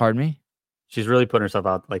 Pardon me? She's really putting herself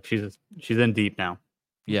out. Like she's in deep now.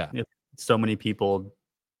 Yeah. So many people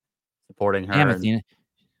supporting her. Damn, Athena.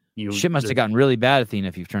 Shit must have gotten really bad, Athena,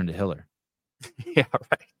 if you've turned to Hiller. Yeah,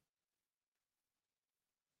 right.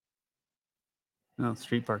 No,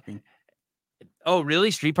 street parking. Oh,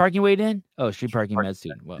 really? Street parking weighed in? Oh, street parking med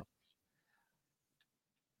student. Well,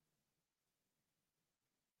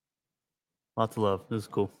 lots of love. This is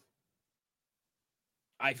cool.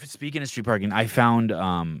 Speaking of street parking, I found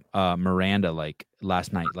Miranda like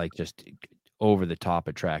last night, like just over the top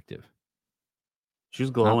attractive. She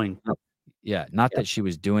was glowing. Not that she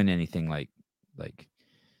was doing anything like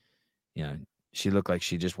she looked like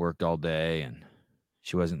she just worked all day and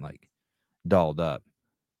she wasn't like dolled up.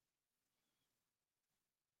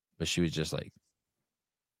 But she was just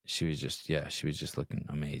looking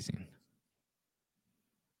amazing.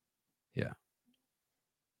 Yeah.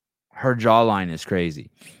 Her jawline is crazy.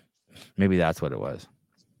 Maybe that's what it was.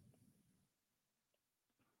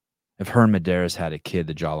 If her and Medeiros had a kid,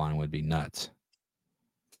 the jawline would be nuts.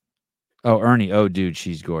 Oh, Ernie. Oh, dude,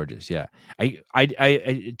 she's gorgeous. Yeah. I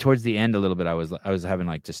towards the end a little bit, I was having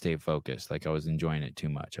like to stay focused. Like I was enjoying it too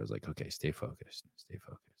much. I was like, okay, stay focused. Stay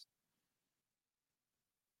focused.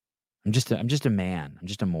 I'm just a man. I'm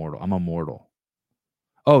just a mortal. I'm a mortal.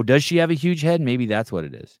 Oh, does she have a huge head? Maybe that's what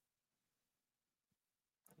it is.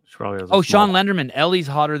 She probably has Oh, Sean Lenderman. Ellie's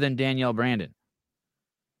hotter than Danielle Brandon.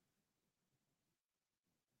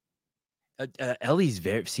 Ellie's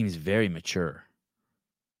seems very mature.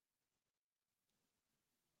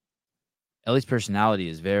 Ellie's personality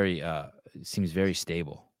is seems very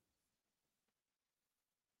stable.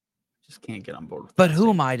 Just can't get on board with But who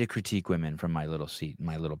am I to critique women from my little seat,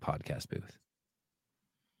 my little podcast booth?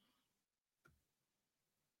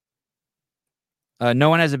 No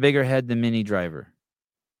one has a bigger head than Minnie Driver.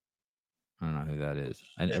 I don't know who that is.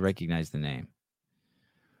 I recognize the name.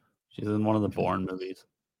 She's in one of the Bourne movies.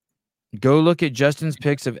 Go look at Justin's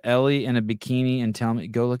pics of Ellie in a bikini and tell me.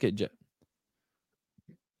 Go look at.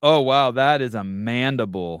 Oh, wow. That is a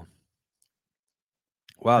mandible.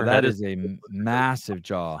 Wow, that is a massive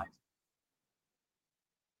jaw.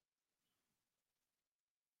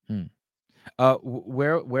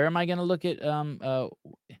 Where am I going to look at? I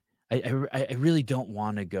really don't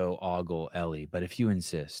want to go ogle Ellie, but if you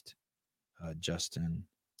insist, Justin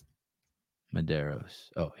Medeiros.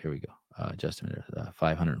 Oh, here we go. Justin Medeiros,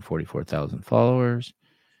 544,000 followers.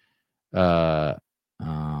 I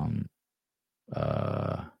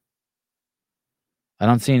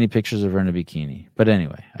don't see any pictures of her in a bikini, but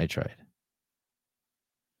anyway, I tried.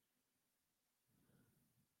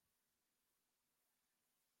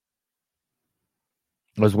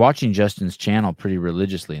 I was watching Justin's channel pretty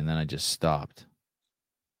religiously, and then I just stopped.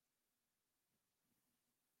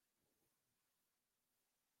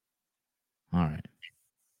 All right.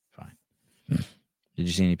 Fine. Did you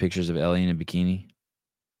see any pictures of Ellie in a bikini?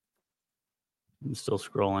 I'm still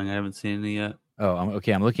scrolling. I haven't seen any yet. Oh,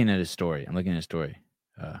 okay. I'm looking at his story. Where'd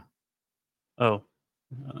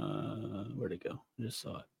it go? I just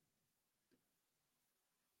saw it.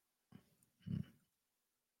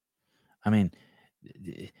 I mean,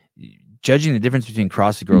 judging the difference between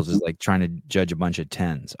CrossFit girls is like trying to judge a bunch of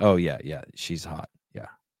 10s. Oh, yeah. She's hot. Yeah.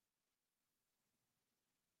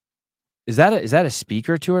 Is that a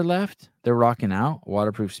speaker to her left? They're rocking out.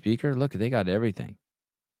 Waterproof speaker. Look, they got everything.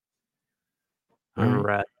 All right.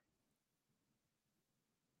 Rat.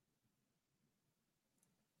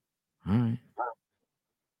 All right.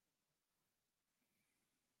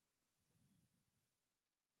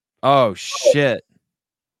 Oh shit.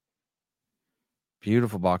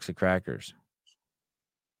 Beautiful box of crackers.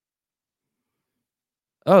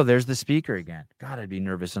 Oh, there's the speaker again. God, I'd be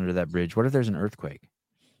nervous under that bridge. What if there's an earthquake?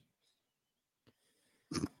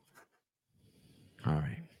 All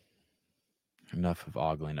right. Enough of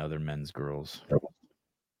ogling other men's girls.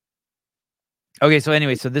 Okay, so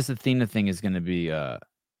anyway, so this Athena thing is going to be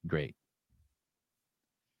great.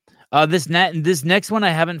 This next one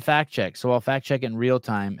I haven't fact checked, so I'll fact check it in real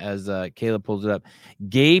time as Caleb pulls it up.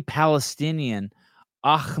 Gay Palestinian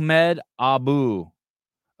Ahmed Abu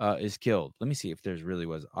is killed. Let me see if there's really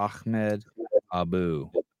was Ahmed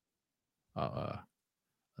Abu. Let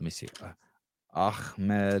me see.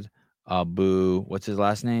 Ahmed Abu. What's his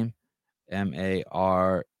last name?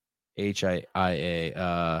 Marhia.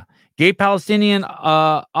 Gay Palestinian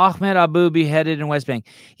Ahmed Abu beheaded in West Bank.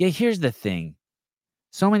 Yeah, here's the thing.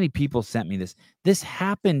 So many people sent me this. This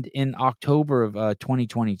happened in October of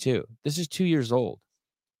 2022. This is 2 years old.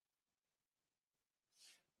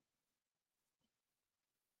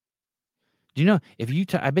 Do you know if you?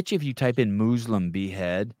 I bet you if you type in Muslim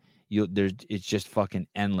behead, it's just fucking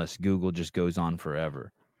endless. Google just goes on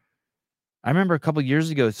forever. I remember a couple years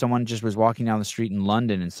ago, someone just was walking down the street in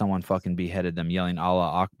London and someone fucking beheaded them, yelling Allah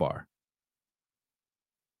Akbar.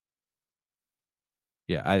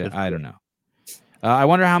 Yeah, I don't know. I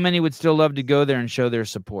wonder how many would still love to go there and show their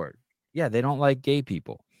support. Yeah, they don't like gay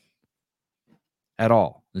people at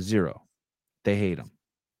all. Zero. They hate them.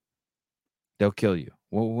 They'll kill you.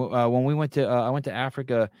 When we went to, I went to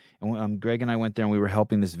Africa, and Greg and I went there, and we were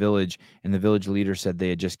helping this village, and the village leader said they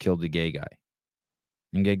had just killed a gay guy.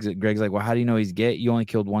 And Greg's like, well, how do you know he's gay? You only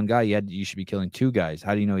killed one guy. You should be killing two guys.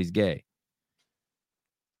 How do you know he's gay?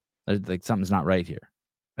 Like something's not right here.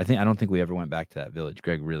 I don't think we ever went back to that village.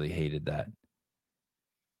 Greg really hated that.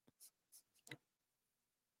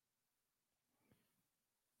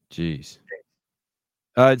 Jeez.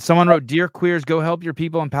 Someone wrote, "Dear queers, go help your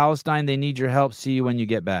people in Palestine. They need your help. See you when you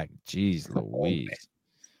get back." Jeez Louise.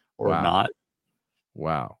 Or not.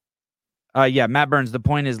 Wow. Yeah, Matt Burns, the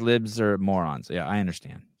point is libs are morons. Yeah, I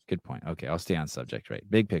understand. Good point. Okay, I'll stay on subject, right?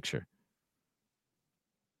 Big picture.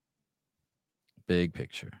 Big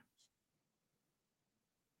picture.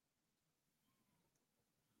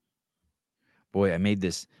 Boy, I made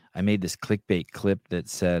this clickbait clip that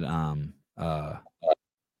said, I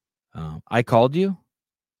called you?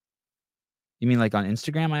 You mean like on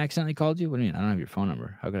Instagram I accidentally called you? What do you mean? I don't have your phone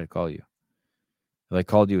number. How could I call you? If I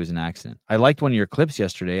called you as an accident. I liked one of your clips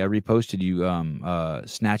yesterday. I reposted you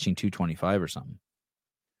snatching 225 or something.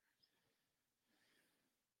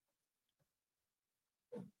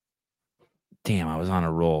 Damn, I was on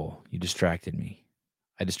a roll. You distracted me.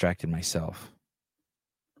 I distracted myself.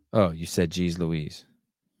 Oh, you said geez Louise.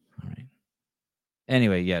 All right.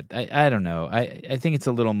 Anyway, yeah, I don't know. I think it's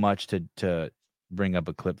a little much to bring up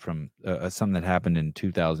a clip from something that happened in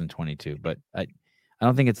 2022, but I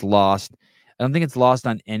don't think it's lost. I don't think it's lost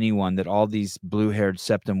on anyone that all these blue-haired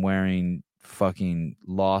septum-wearing fucking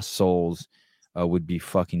lost souls would be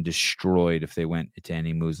fucking destroyed if they went to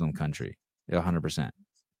any Muslim country. 100%.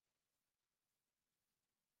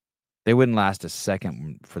 They wouldn't last a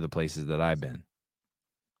second for the places that I've been.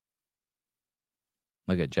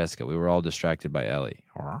 Look at Jessica. We were all distracted by Ellie.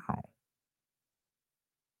 Wow.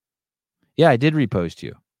 Yeah, I did repost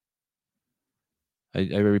you. I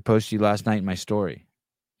reposted you last night in my story.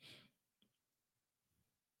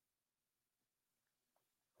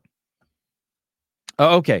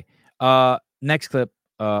 Oh, okay. Next clip,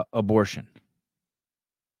 abortion.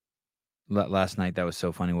 Last night, that was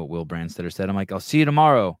so funny what Will Brandstetter said. I'm like, I'll see you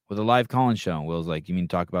tomorrow with a live call-in show. And Will's like, you mean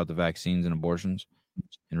talk about the vaccines and abortions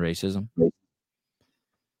and racism?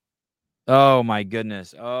 Oh, my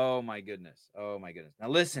goodness. Oh, my goodness. Oh, my goodness. Now,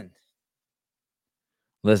 listen.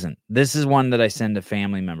 This is one that I send to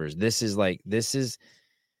family members. This is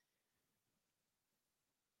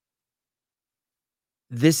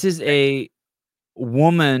a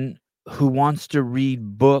woman who wants to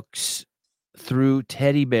read books through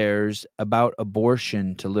teddy bears about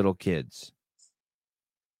abortion to little kids.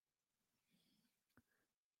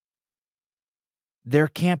 There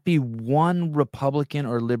can't be one Republican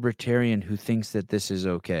or libertarian who thinks that this is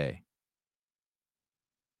okay.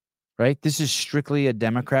 Right? This is strictly a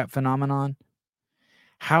Democrat phenomenon.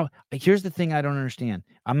 Here's the thing I don't understand.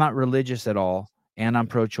 I'm not religious at all, and I'm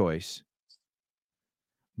pro-choice.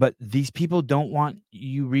 But these people don't want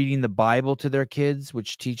you reading the Bible to their kids,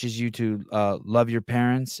 which teaches you to love your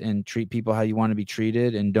parents and treat people how you want to be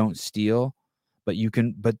treated and don't steal. But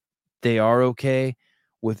they are okay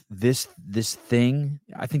with this thing.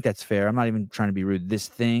 I think that's fair. I'm not even trying to be rude. This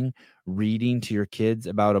thing, reading to your kids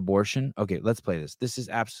about abortion. Okay, let's play this. This is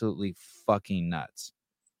absolutely fucking nuts.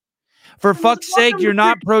 For fuck's sake, you're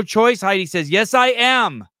not pro-choice? Heidi says, yes, I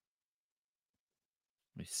am.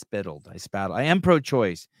 I spittled. I spattled. I am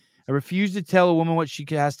pro-choice. I refuse to tell a woman what she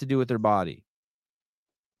has to do with her body,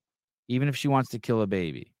 even if she wants to kill a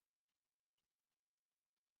baby.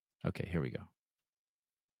 Okay, here we go.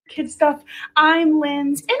 Kid stuff. I'm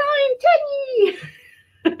Linz, and I'm Teddy.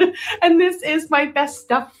 And this is my best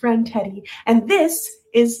stuff friend, Teddy. And this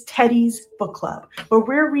is Teddy's Book Club, where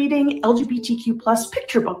we're reading LGBTQ plus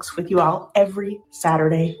picture books with you all every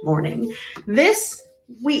Saturday morning. This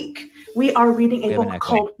week, we are reading a book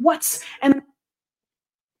called What's an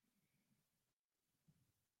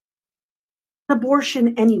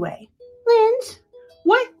Abortion Anyway? Linz,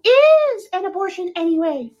 what is an abortion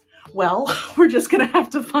anyway? Well, we're just going to have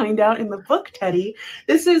to find out in the book, Teddy.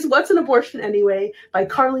 This is What's an Abortion Anyway by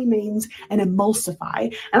Carly Maines and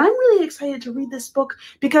Emulsify. And I'm really excited to read this book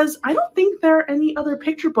because I don't think there are any other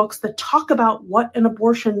picture books that talk about what an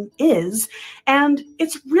abortion is. And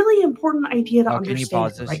it's really important idea to understand. Can you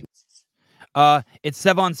pause this? Right? It's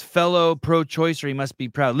Sevon's fellow pro-choicer. He must be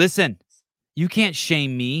proud. Listen, you can't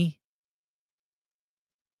shame me.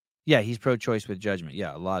 Yeah, he's pro-choice with judgment.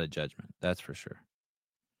 Yeah, a lot of judgment. That's for sure.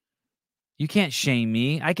 You can't shame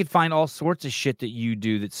me. I could find all sorts of shit that you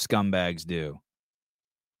do that scumbags do.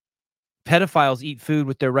 Pedophiles eat food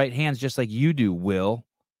with their right hands just like you do, Will.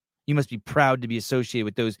 You must be proud to be associated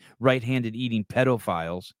with those right-handed eating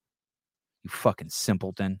pedophiles. You fucking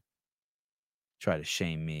simpleton. Try to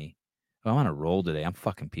shame me. Oh, I'm on a roll today. I'm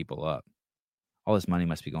fucking people up. All this money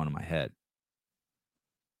must be going to my head.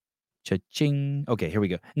 Cha-ching. Okay, here we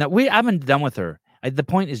go. Now, I haven't done with her. The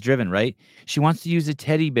point is driven, right? She wants to use a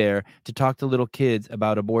teddy bear to talk to little kids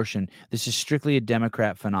about abortion. This is strictly a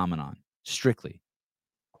Democrat phenomenon. Strictly.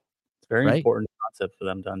 It's a very important concept for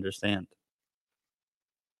them to understand.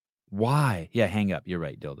 Why? Yeah, hang up. You're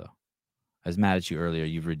right, Dildo. I was mad at you earlier.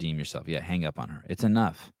 You've redeemed yourself. Yeah, hang up on her. It's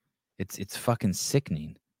enough. It's fucking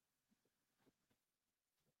sickening.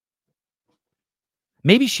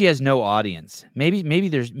 Maybe she has no audience. Maybe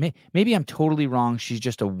I'm totally wrong. She's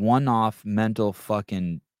just a one-off mental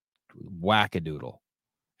fucking wackadoodle,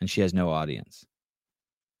 and she has no audience.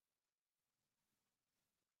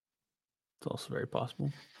 It's also very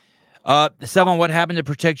possible. Sevon, what happened to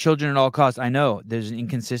protect children at all costs? I know there's an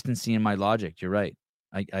inconsistency in my logic. You're right.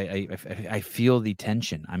 I feel the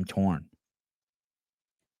tension. I'm torn.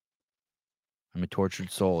 I'm a tortured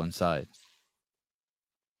soul inside.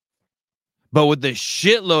 But with the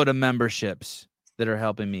shitload of memberships that are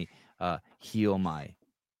helping me heal my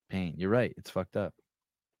pain. You're right. It's fucked up.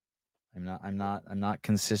 I'm not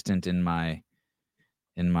consistent in my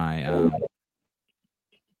I'm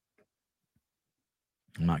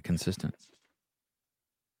not consistent.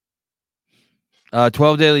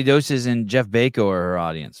 12 Daily Doses and Jeff Bako are her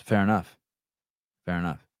audience. Fair enough.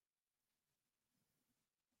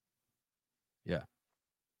 Yeah.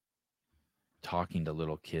 Talking to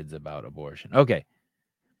little kids about abortion. Okay.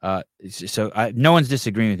 So no one's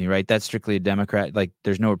disagreeing with me, right? That's strictly a Democrat. Like,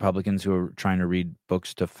 there's no Republicans who are trying to read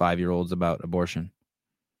books to 5-year-olds about abortion,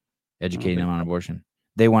 educating them on abortion.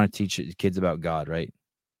 They want to teach kids about God, right?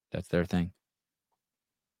 That's their thing.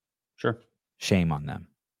 Sure. Shame on them.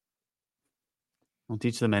 Don't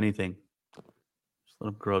teach them anything. Just let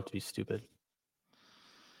them grow up to be stupid.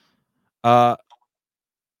 Yeah.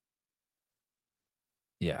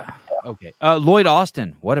 Okay. Lloyd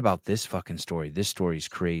Austin. What about this fucking story? This story's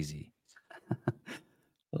crazy.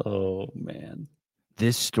 Oh, man.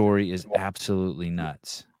 This story is absolutely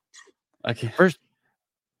nuts. Okay. First,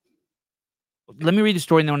 let me read the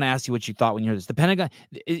story and then I want to ask you what you thought when you heard this. The Pentagon,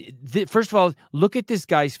 first of all, look at this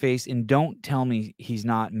guy's face and don't tell me he's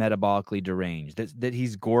not metabolically deranged, that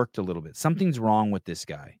he's gorked a little bit. Something's wrong with this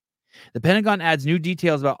guy. The Pentagon adds new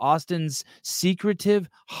details about Austin's secretive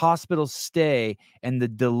hospital stay and the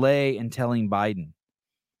delay in telling Biden.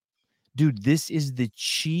 Dude, this is the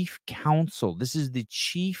chief counsel. This is the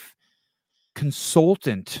chief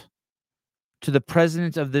consultant to the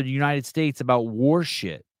president of the United States about war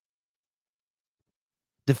shit.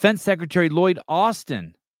 Defense Secretary Lloyd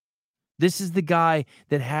Austin. This is the guy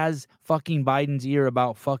that has fucking Biden's ear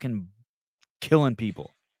about fucking killing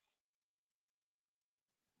people.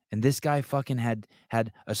 And this guy fucking had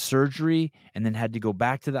a surgery and then had to go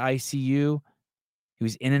back to the ICU. He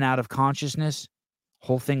was in and out of consciousness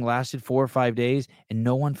Whole thing lasted 4 or 5 days, and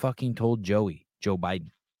no one fucking told Joe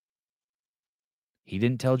Biden. He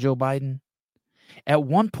didn't tell Joe Biden. At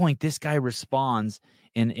one point, this guy responds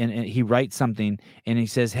and he writes something and he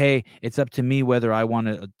says, hey, it's up to me whether I want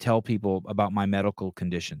to tell people about my medical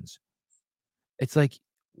conditions. It's like,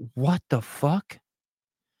 what the fuck?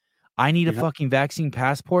 I need a fucking vaccine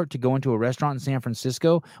passport to go into a restaurant in San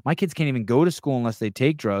Francisco. My kids can't even go to school unless they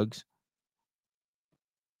take drugs.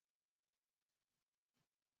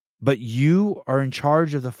 But you are in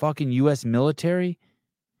charge of the fucking U.S. military,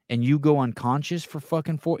 and you go unconscious for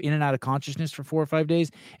fucking in and out of consciousness for 4 or 5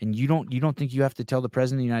 days, and you don't think you have to tell the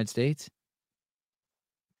president of the United States?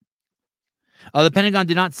 The Pentagon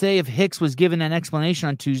did not say if Hicks was given an explanation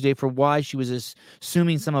on Tuesday for why she was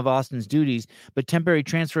assuming some of Austin's duties, but temporary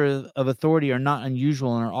transfer of authority are not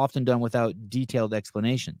unusual and are often done without detailed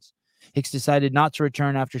explanations. Hicks decided not to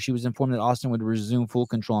return after she was informed that Austin would resume full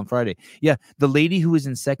control on Friday. Yeah, the lady who was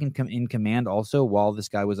in second in command also, while this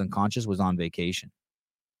guy was unconscious, was on vacation.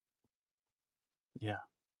 Yeah.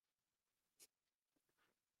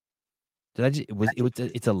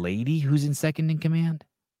 It's a lady who's in second in command?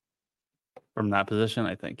 From that position,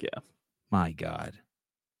 I think, yeah. My God.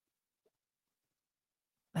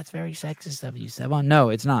 That's very sexist of you, Sevon. No,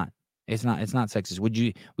 it's not. It's not sexist. Would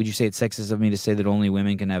you say it's sexist of me to say that only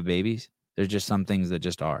women can have babies? There's just some things that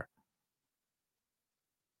just are.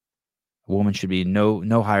 A woman should be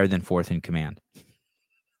no higher than fourth in command.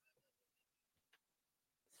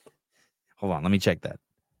 Hold on, let me check that.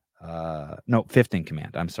 No, fifth in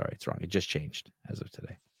command. I'm sorry, it's wrong. It just changed as of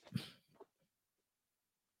today.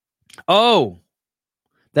 Oh,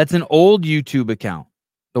 that's an old YouTube account,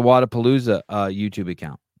 the Wadapalooza YouTube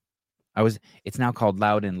account. It's now called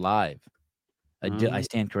Loud and Live. I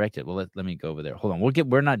stand corrected. Well, let me go over there. Hold on.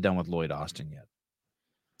 We're not done with Lloyd Austin yet.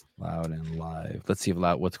 Loud and Live. Let's see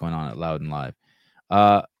what's going on at Loud and Live.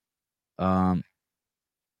 Loud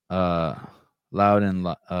and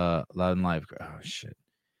Live. Oh shit.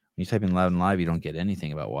 When you type in Loud and Live, you don't get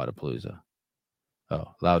anything about Wadapalooza.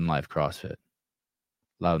 Oh, Loud and Live CrossFit.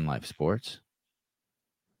 Loud and Live Sports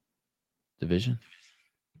Division.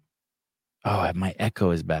 Oh, my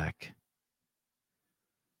echo is back.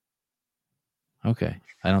 Okay.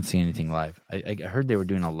 I don't see anything live. I heard they were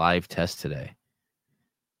doing a live test today,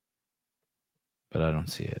 but I don't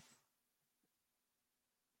see it.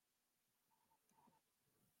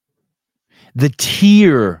 The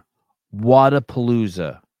Tier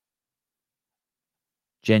Wadapalooza,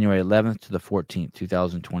 January 11th to the 14th,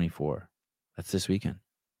 2024. That's this weekend.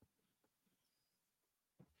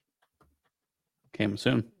 Came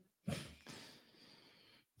soon.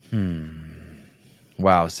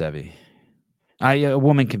 Wow, Sevi. A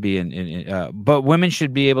woman can be but women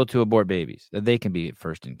should be able to abort babies. They can be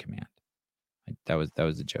first in command. That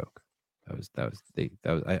was a joke. I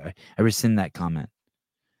rescind that comment.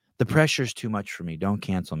 The pressure's too much for me. Don't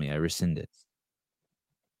cancel me. I rescind it.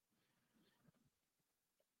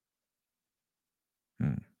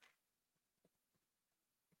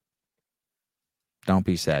 Don't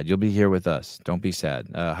be sad. You'll be here with us. Don't be sad.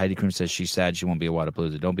 Heidi Klum says she's sad she won't be at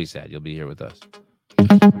Wadapalooza. Don't be sad. You'll be here with us.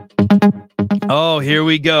 Oh, here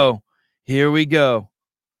we go. Here we go.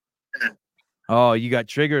 Oh, you got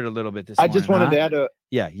triggered a little bit this morning. I just wanted to add a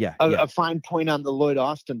fine point on the Lloyd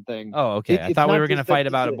Austin thing. Oh, okay. I thought we were going to fight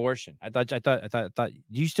about abortion. I thought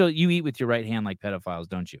you eat with your right hand like pedophiles,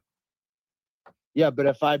 don't you? Yeah, but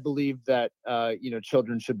if I believed that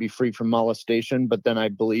children should be free from molestation, but then I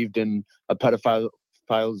believed in a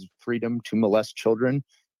pedophile's freedom to molest children,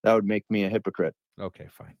 that would make me a hypocrite. Okay,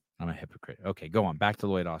 fine. I'm a hypocrite. Okay, go on. Back to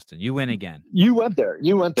Lloyd Austin. You win again. You went there.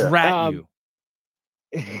 Drat you.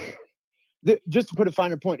 Just to put a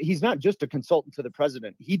finer point, he's not just a consultant to the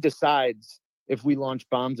president. He decides if we launch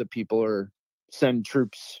bombs at people or send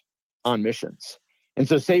troops on missions. And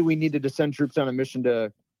so say we needed to send troops on a mission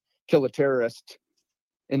to kill a terrorist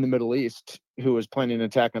in the Middle East who was planning an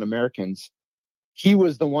attack on Americans. He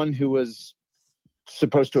was the one who was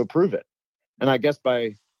supposed to approve it. And I guess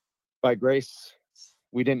by grace,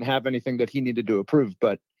 we didn't have anything that he needed to approve,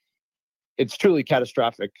 but it's truly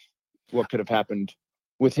catastrophic what could have happened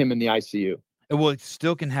with him in the ICU. Well, it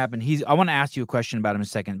still can happen. I want to ask you a question about him in a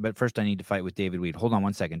second, but first I need to fight with David Weed. Hold on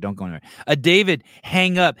 1 second. Don't go anywhere. David,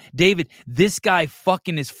 hang up. David, this guy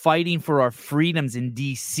fucking is fighting for our freedoms in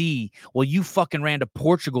D.C. Well, you fucking ran to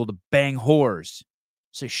Portugal to bang whores.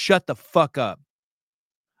 So shut the fuck up.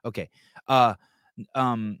 Okay.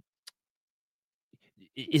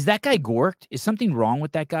 Is that guy gorked? Is something wrong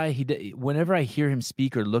with that guy? Whenever I hear him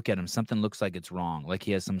speak or look at him, something looks like it's wrong. Like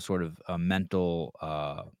he has some sort of mental...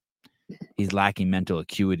 he's lacking mental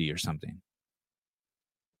acuity or something.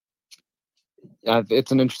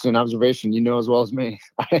 It's an interesting observation. You know as well as me.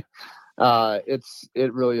 It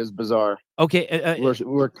really is bizarre. Okay,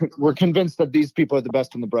 we're convinced that these people are the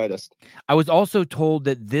best and the brightest. I was also told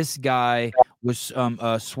that this guy was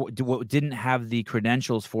didn't have the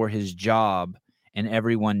credentials for his job, and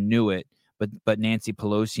everyone knew it. But Nancy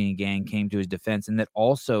Pelosi and gang came to his defense, and that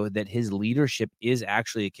also that his leadership is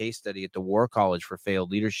actually a case study at the War College for failed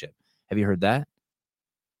leadership. Have you heard that?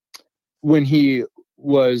 When he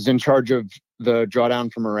was in charge of the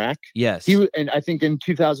drawdown from Iraq? Yes. And I think in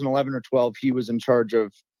 2011 or 12, he was in charge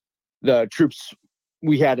of the troops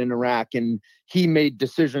we had in Iraq, and he made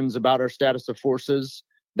decisions about our status of forces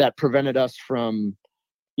that prevented us from,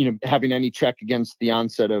 having any check against the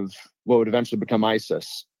onset of what would eventually become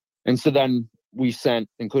ISIS. And so then we sent,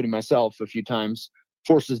 including myself a few times,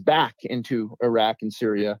 forces back into Iraq and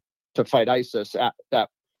Syria to fight ISIS. That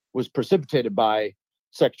was precipitated by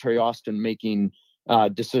Secretary Austin making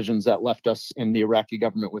decisions that left us in the Iraqi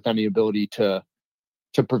government with any ability to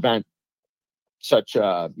prevent such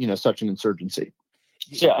an insurgency.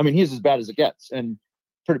 So, I mean, he's as bad as it gets, and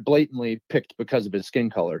pretty blatantly picked because of his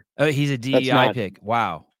skin color. He's a DEI pick.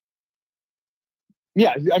 Wow.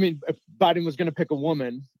 Yeah, I mean, if Biden was going to pick a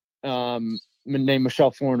woman named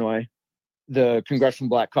Michelle Flournoy, the Congressional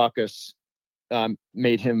Black Caucus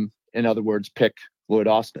made him, in other words, pick Lloyd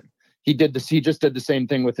Austin. He just did the same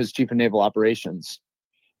thing with his chief of naval operations.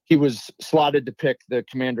 He was slotted to pick the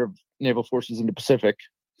commander of naval forces in the Pacific,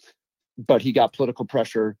 but he got political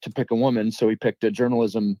pressure to pick a woman, so he picked a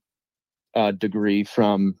journalism degree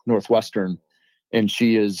from Northwestern, and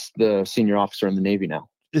she is the senior officer in the Navy now.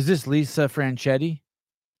 Is this Lisa Franchetti?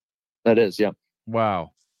 That is, yeah.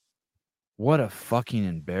 Wow. What a fucking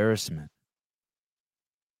embarrassment.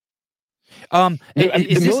 Is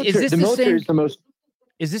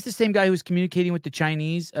this the same guy who was communicating with the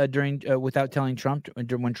Chinese during without telling Trump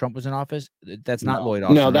when Trump was in office? That's not Lloyd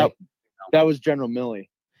Austin. No, right? that was General Milley.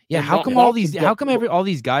 Yeah, And how come all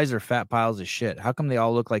these guys are fat piles of shit? How come they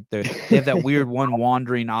all look like they have that weird one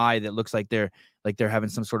wandering eye that looks like they're having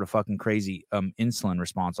some sort of fucking crazy insulin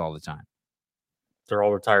response all the time? They're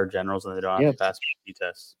all retired generals and they don't have to pass PT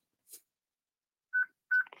tests.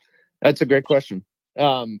 That's a great question.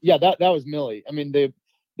 That was Milley. I mean, the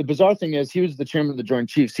bizarre thing is he was the chairman of the Joint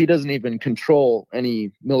Chiefs. He doesn't even control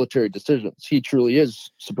any military decisions. He truly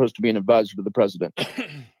is supposed to be an advisor to the president,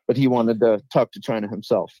 but he wanted to talk to China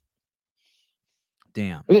himself.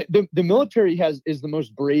 Damn. The military is the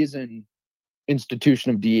most brazen institution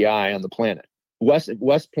of DEI on the planet. West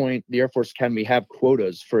Point, the Air Force Academy, have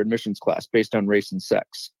quotas for admissions class based on race and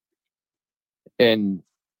sex. And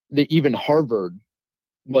even Harvard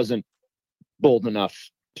wasn't bold enough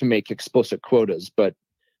to make explicit quotas, but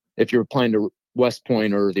if you're applying to West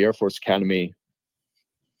Point or the Air Force Academy,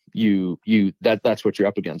 that's what you're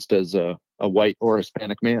up against as a white or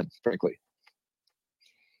Hispanic man, frankly.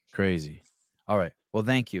 Crazy. All right. Well,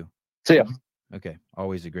 thank you. See ya. Okay.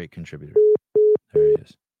 Always a great contributor. There he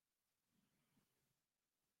is.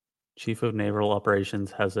 Chief of Naval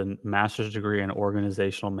Operations has a master's degree in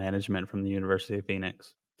organizational management from the University of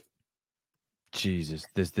Phoenix. Jesus,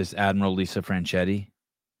 this Admiral Lisa Franchetti.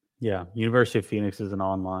 Yeah, University of Phoenix is an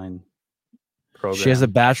online program. She has a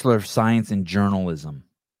Bachelor of Science in Journalism.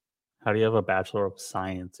 How do you have a Bachelor of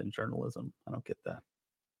Science in Journalism? I don't get that.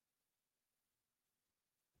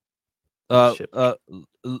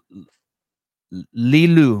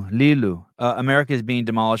 Lilu. America is being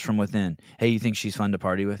demolished from within. Hey, you think she's fun to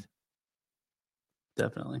party with?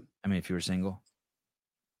 Definitely. I mean, if you were single.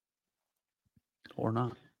 Or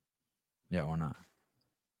not. Yeah, or not.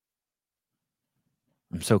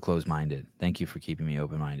 I'm so close-minded. Thank you for keeping me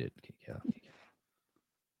open-minded.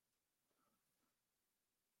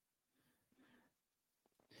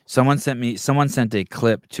 Someone sent a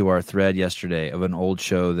clip to our thread yesterday of an old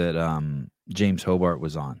show that James Hobart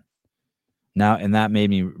was on. Now, and that made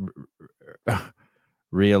me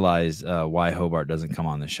realize why Hobart doesn't come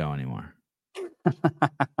on the show anymore.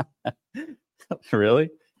 Really?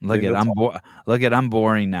 Look at I'm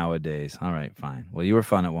boring nowadays. All right, fine. Well, you were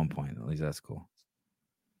fun at one point. At least that's cool.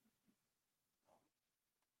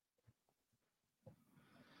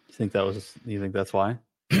 You think that's why?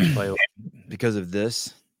 Because of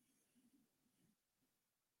this?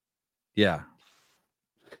 Yeah.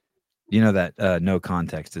 You know that no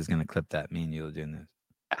context is going to clip that. Me and you are doing this.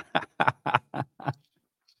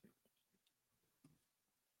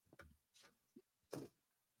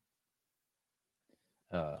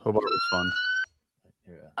 Hobart was fun.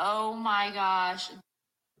 Oh my gosh.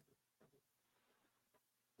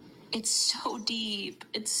 It's so deep.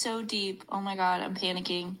 It's so deep. Oh my God, I'm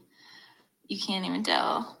panicking. You can't even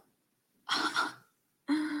tell.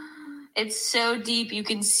 It's so deep. You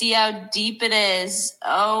can see how deep it is.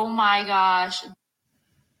 Oh my gosh.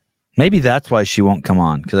 Maybe that's why she won't come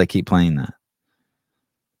on, because I keep playing that.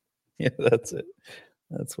 Yeah, that's it.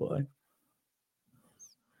 That's why.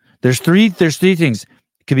 There's three things.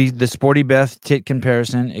 It could be the Sporty Beth tit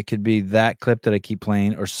comparison. It could be that clip that I keep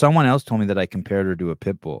playing, or someone else told me that I compared her to a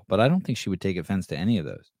pit bull, but I don't think she would take offense to any of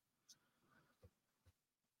those.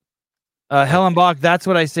 Helen Bach, that's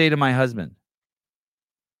what I say to my husband.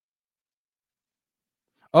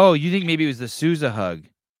 Oh, you think maybe it was the Sousa hug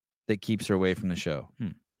that keeps her away from the show?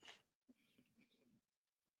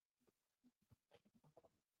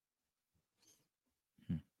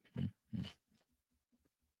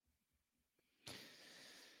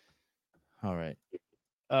 All right.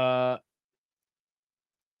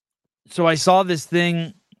 So I saw this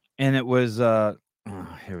thing, and it was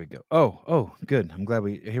here we go. Oh, good. I'm glad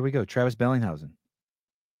here we go. Travis Bellinghausen.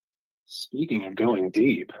 Speaking of going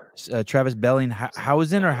deep, Travis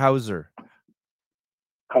Bellinghausen or Hauser?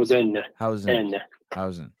 Hausen.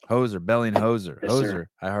 Hoser, Bellinghoser. Yes, Hoser. sir.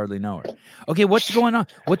 I hardly know her. Okay, what's going on?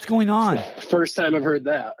 First time I've heard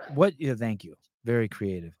that. What? Yeah, thank you. Very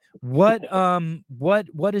creative. What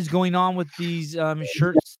is going on with these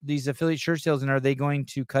shirts, these affiliate shirt sales, and are they going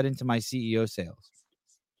to cut into my CEO sales?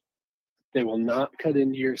 They will not cut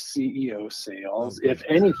into your CEO sales. If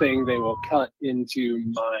anything, they will cut into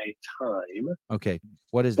my time. Okay,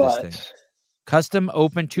 what is this thing? Custom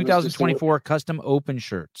Open 2024 Custom Open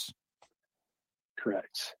shirts.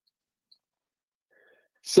 Correct.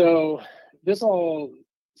 So this all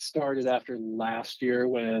started after last year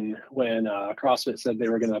when CrossFit said they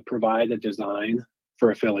were going to provide a design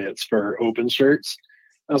for affiliates for open shirts.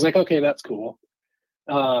 I was like, okay, that's cool.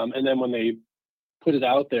 And then when they put it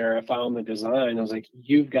out there, I found the design. I was like,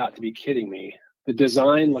 you've got to be kidding me. The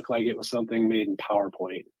design looked like it was something made in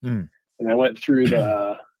PowerPoint. And I went through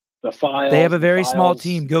the files. They have a very small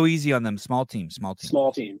team. Go easy on them. Small team.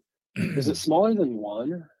 Small team. Is it smaller than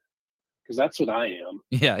one? Because that's what I am.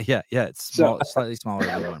 Yeah. It's small, slightly smaller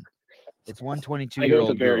than one. It's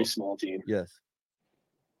 122-year-old. It's a very small team. Yes.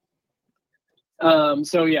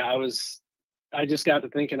 So yeah, I just got to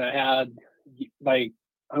thinking I had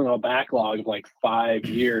a backlog of 5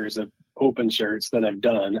 years of open shirts that I've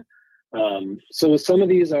done. So some of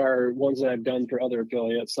these are ones that I've done for other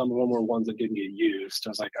affiliates. Some of them were ones that didn't get used. I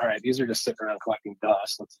was like, all right, these are just sitting around collecting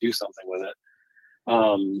dust. Let's do something with it.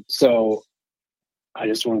 So I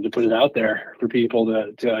just wanted to put it out there for people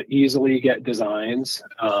to easily get designs.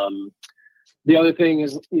 The other thing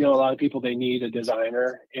is, a lot of people, they need a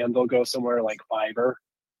designer and they'll go somewhere like Fiverr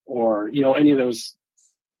or, any of those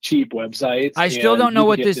cheap websites. I still don't know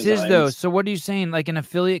what this is though. So what are you saying? Like an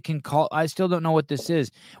affiliate can call, I still don't know what this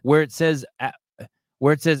is. Where it says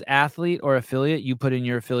athlete or affiliate, you put in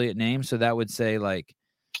your affiliate name. So that would say like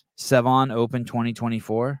Sevon Open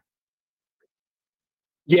 2024.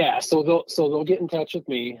 Yeah, so they'll get in touch with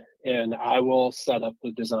me and I will set up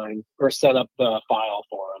the design or set up the file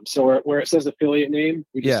for them. So where it says affiliate name,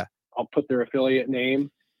 I'll put their affiliate name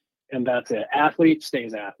and that's it. Athlete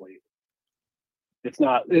stays athlete. It's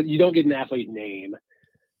not, you don't get an athlete name.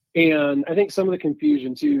 And I think some of the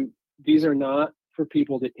confusion too, these are not for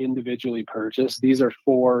people to individually purchase. These are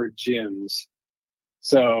for gyms.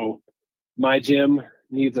 So my gym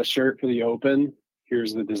needs a shirt for the open.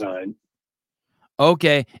 Here's the design.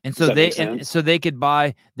 Okay, and so they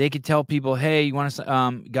could tell people, hey, you want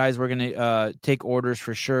to, guys, we're gonna take orders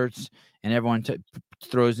for shirts, and everyone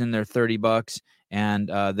throws in their $30, and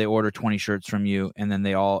they order 20 shirts from you, and then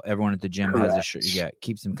everyone at the gym has a shirt. Yeah,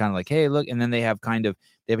 keeps them kind of like, hey, look, and then they have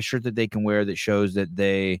a shirt that they can wear that shows that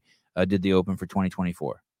they did the open for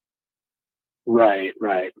 2024. Right.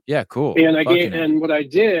 Yeah, cool. And what I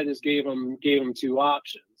did is gave them 2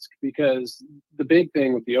 options, because the big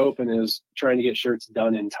thing with the open is trying to get shirts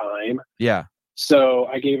done in time. Yeah. So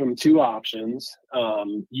I gave them 2 options.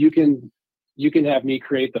 You can have me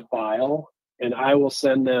create the file, and I will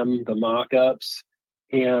send them the mock-ups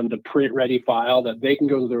and the print ready file that they can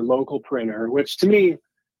go to their local printer, which to me,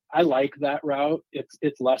 I like that route.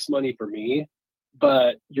 It's less money for me,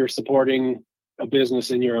 but you're supporting a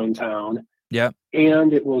business in your own town. Yeah.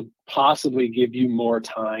 And it will possibly give you more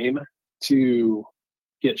time to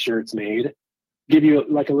get shirts made, give you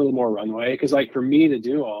like a little more runway. Because like for me to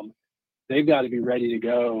do them, they've got to be ready to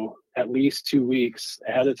go at least 2 weeks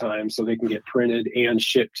ahead of time so they can get printed and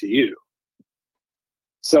shipped to you.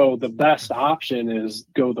 So the best option is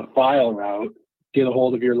go the file route, get a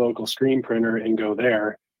hold of your local screen printer and go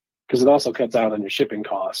there, because it also cuts out on your shipping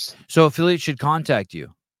costs. So affiliates should contact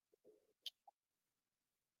you.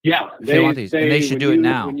 Yeah, they want these, and they should do it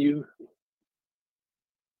now.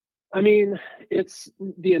 I mean, it's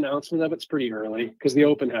the announcement of it's pretty early because the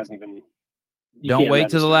Open hasn't even. Don't wait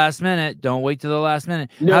to the last minute. Don't wait to the last minute.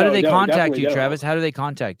 How do they contact you, Travis? How do they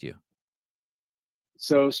contact you?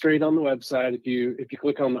 So straight on the website, if you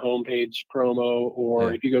click on the homepage promo,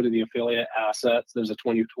 or if you go to the affiliate assets, there's a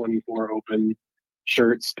 2024 Open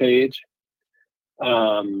shirts page.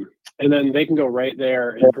 And then they can go right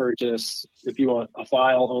there and purchase if you want a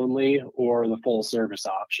file only or the full service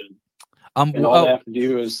option. And all they have to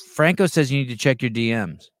do is Franco says you need to check your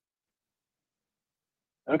DMs.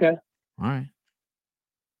 Okay. All right.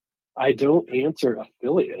 I don't answer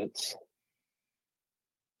affiliates.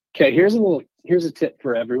 Okay, here's a tip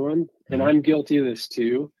for everyone, and I'm guilty of this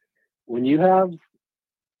too. When you have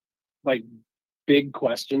like big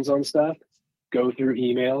questions on stuff, go through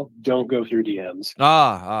email. Don't go through DMs.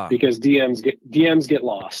 Because DMs get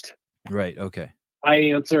lost. Right. Okay. I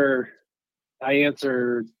answer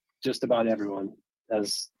just about everyone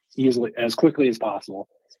as quickly as possible.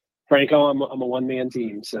 Franco, I'm a one-man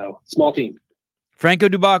team, so small team. Franco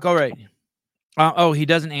Dubac, all right. He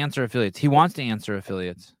doesn't answer affiliates. He wants to answer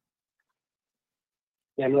affiliates.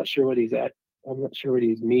 Yeah, I'm not sure what he's at. I'm not sure what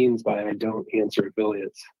he means by I don't answer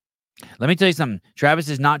affiliates. Let me tell you something. Travis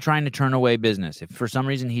is not trying to turn away business. If for some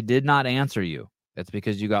reason he did not answer you, that's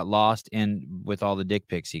because you got lost in with all the dick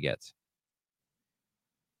pics he gets.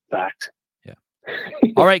 Fact. Yeah.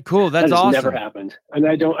 All right, cool. That's that has awesome. Never happened, and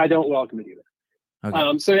I don't welcome it either.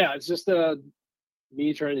 Okay. So yeah, it's just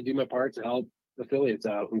me trying to do my part to help affiliates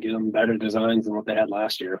out and get them better designs than what they had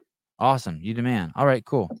last year. Awesome. You the man. All right,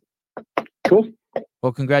 cool. Cool.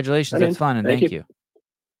 Well, congratulations. That's fun, and thank you.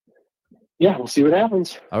 Yeah, we'll see what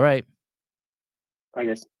happens. All right. I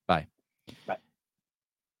guess. Bye. Bye.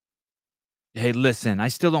 Hey, listen, I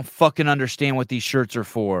still don't fucking understand what these shirts are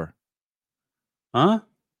for. Huh?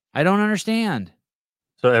 I don't understand.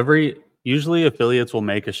 So usually affiliates will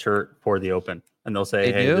make a shirt for the Open, and they'll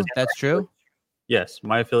say, They do? That's true? Yes,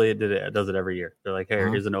 my affiliate does it every year. They're like, hey,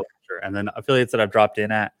 here's an Open shirt. And then affiliates that I've dropped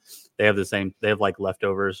in at, they have like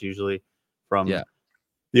leftovers usually from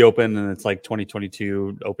the Open, and it's like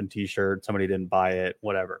 2022 Open t-shirt. Somebody didn't buy it,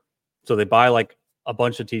 whatever. So they buy like a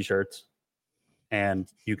bunch of t-shirts, and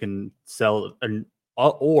you can sell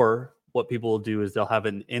or what people will do is they'll have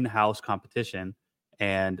an in-house competition,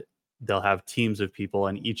 and they'll have teams of people,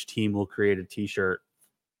 and each team will create a t-shirt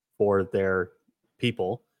for their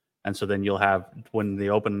people. And so then you'll have, when the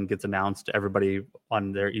Open gets announced, everybody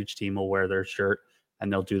on each team will wear their shirt,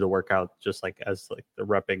 and they'll do the workout just like as like the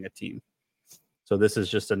repping a team. So this is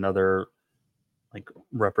just another like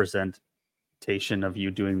representation of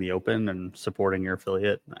you doing the Open and supporting your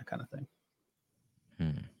affiliate and that kind of thing.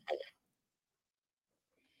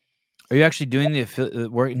 Are you actually doing the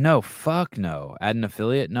affiliate work? No, fuck no. Add an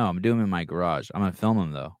affiliate? No, I'm doing them in my garage. I'm going to film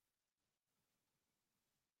them, though.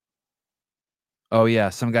 Oh, yeah.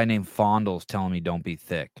 Some guy named Fondle's telling me don't be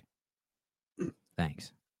thick.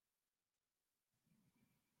 Thanks.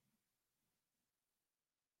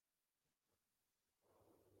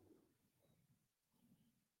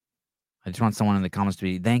 I just want someone in the comments to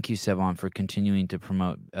be, thank you, Sevon, for continuing to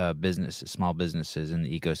promote small businesses in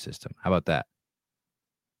the ecosystem. How about that?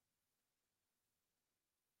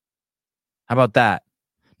 How about that?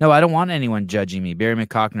 No, I don't want anyone judging me. Barry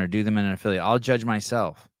McCockner, do them in an affiliate. I'll judge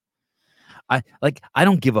myself. I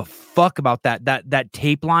don't give a fuck about that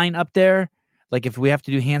tape line up there. Like if we have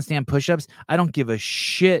to do handstand push-ups, I don't give a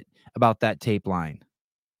shit about that tape line.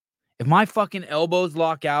 If my fucking elbows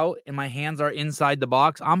lock out and my hands are inside the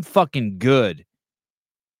box, I'm fucking good.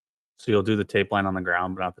 So you'll do the tape line on the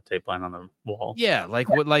ground, but not the tape line on the wall. Yeah,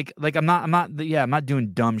 I'm not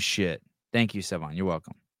doing dumb shit. Thank you, Sevon. You're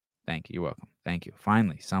welcome. Thank you. You're welcome. Thank you.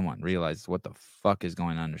 Finally, someone realizes what the fuck is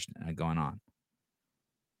going on.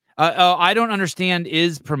 I don't understand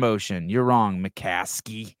is promotion. You're wrong,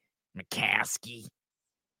 McCaskey.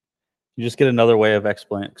 You just get another way of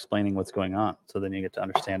explaining what's going on. So then you get to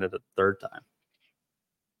understand it a third time.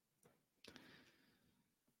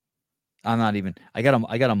 I'm not even. I got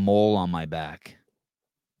a mole on my back.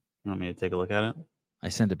 You want me to take a look at it?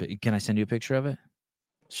 Can I send you a picture of it?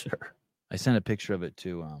 Sure. I sent a picture of it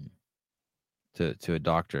to a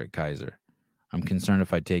doctor at Kaiser. I'm concerned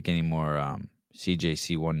if I take any more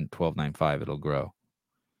CJC 1295, it'll grow.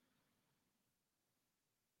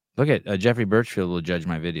 Look at Jeffrey Birchfield will judge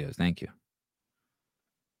my videos. Thank you.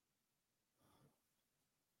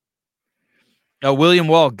 William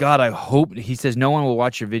Wall. God, I hope he says no one will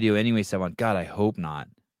watch your video anyway. Sevon. God, I hope not.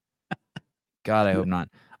 God, I hope not.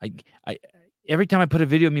 I every time I put a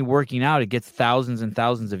video of me working out, it gets thousands and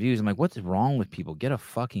thousands of views. I'm like, what's wrong with people? Get a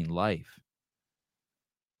fucking life.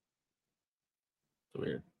 It's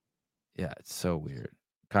weird. Yeah, it's so weird.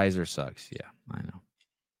 Kaiser sucks. Yeah, I know.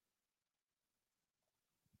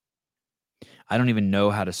 I don't even know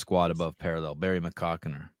how to squat above parallel. Barry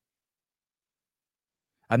McCockiner.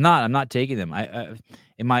 I'm not taking them. I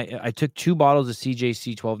took 2 bottles of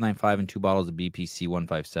CJC 1295 and 2 bottles of BPC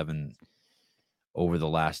 157 over the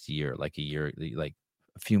last year, like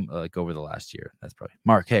over the last year. That's probably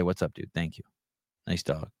Mark. Hey, what's up, dude? Thank you. Nice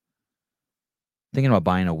dog. Thinking about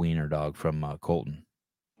buying a wiener dog from Colton.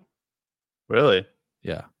 Really?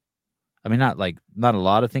 Yeah. I mean, not a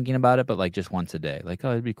lot of thinking about it, but like just once a day. Like,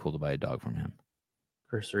 oh, it'd be cool to buy a dog from him.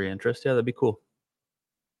 Cursory interest. Yeah, that'd be cool.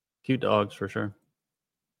 Cute dogs for sure.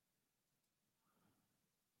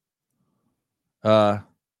 Sevi,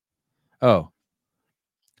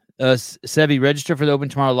 register for the Open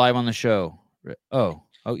tomorrow live on the show. Oh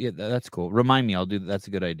yeah, that's cool. Remind me, I'll do that. That's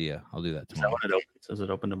a good idea. I'll do that tomorrow. Is that when it opens? Is it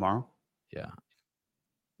open tomorrow? Yeah.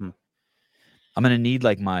 I'm gonna need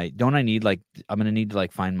I'm gonna need to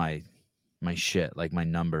find my shit, like my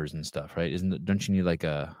numbers and stuff, right? Don't you need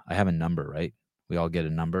I have a number, right? We all get a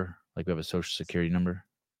number, like we have a social security number.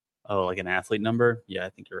 Oh, like an athlete number? Yeah, I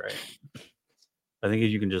think you're right. I think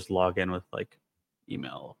you can just log in with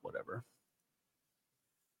email, whatever.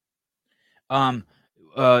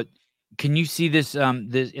 Can you see this?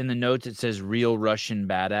 This in the notes it says "real Russian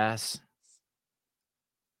badass."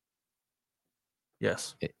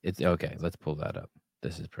 Yes, it's okay. Let's pull that up.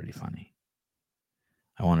 This is pretty funny.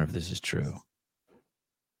 I wonder if this is true.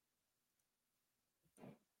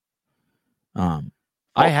 I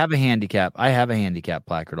have a handicap.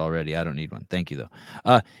 Placard already. I don't need one. Thank you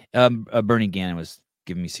though. Bernie Gannon was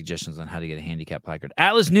giving me suggestions on how to get a handicap placard.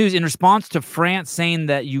 Atlas News, in response to France saying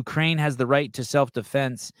that Ukraine has the right to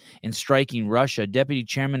self-defense in striking Russia, Deputy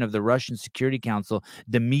Chairman of the Russian Security Council,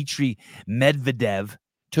 Dmitry Medvedev,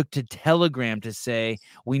 took to Telegram to say,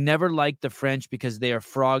 "We never liked the French because they are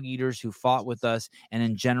frog eaters who fought with us, and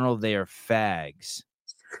in general, they are fags."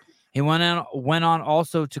 He went on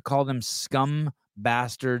also to call them scum,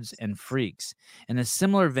 bastards, and freaks. In a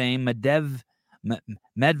similar vein,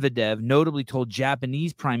 Medvedev notably told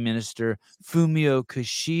Japanese Prime Minister Fumio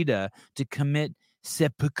Kishida to commit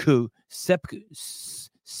seppuku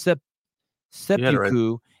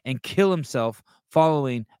and kill himself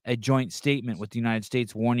following a joint statement with the United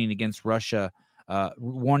States warning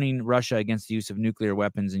Russia against the use of nuclear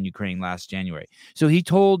weapons in Ukraine last January. So he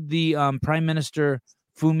told the Prime Minister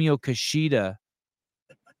Fumio Kishida,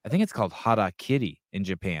 I think it's called harakiri in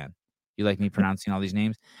Japan. You like me pronouncing all these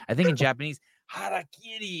names? I think in Japanese,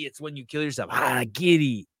 harakiri, it's when you kill yourself.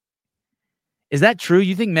 Harakiri. Is that true?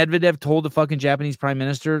 You think Medvedev told the fucking Japanese Prime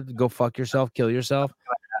Minister to go fuck yourself, kill yourself?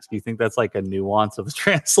 Do you think that's like a nuance of the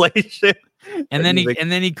translation? And then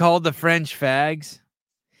he called the French fags.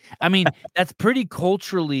 I mean, that's pretty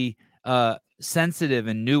culturally sensitive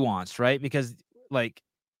and nuanced, right? Because like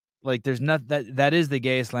there's not that is the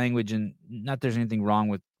gayest language, and not there's anything wrong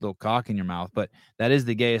with little cock in your mouth, but that is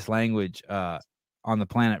the gayest language on the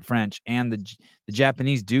planet, French, and the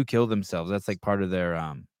Japanese do kill themselves. That's like part of their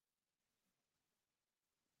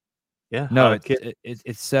yeah. No,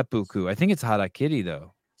 it's seppuku. I think it's harakiri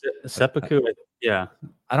though. Seppuku, yeah.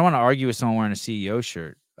 I don't want to argue with someone wearing a CEO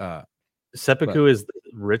shirt. Seppuku is the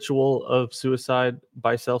ritual of suicide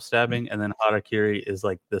by self-stabbing, and then harakiri is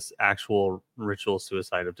like this actual ritual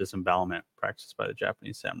suicide of disembowelment practiced by the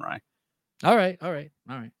Japanese samurai. All right.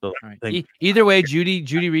 So Either way,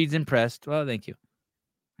 Judy Reed's impressed. Well, thank you.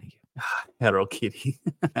 Hero kitty.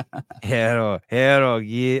 Hero, yeah.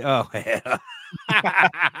 Hero.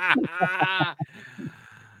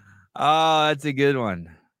 Oh, that's a good one.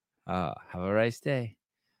 Have a nice day.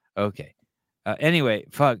 Okay. Anyway,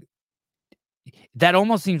 fuck. That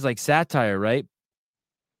almost seems like satire, right?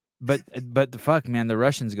 But the fuck, man, the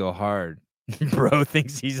Russians go hard. Bro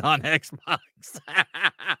thinks he's on Xbox.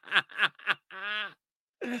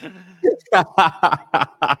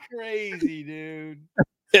 Crazy, dude.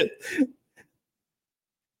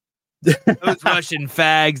 Those Russian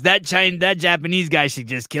fags. That Japanese guy should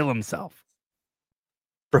just kill himself.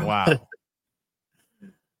 Wow.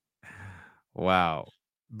 Wow.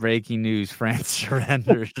 Breaking news. France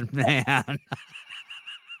surrenders, man.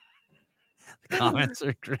 The comments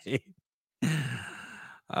are great.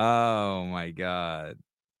 Oh my God.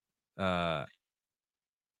 Wow.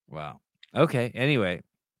 Okay. Anyway.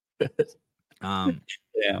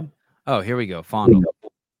 Yeah. Oh, here we go. Fondle.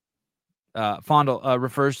 Fondle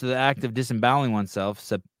refers to the act of disemboweling oneself.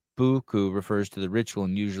 Seppuku refers to the ritual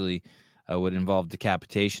and usually would involve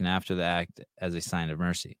decapitation after the act as a sign of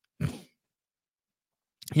mercy.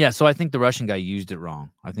 Yeah, so I think the Russian guy used it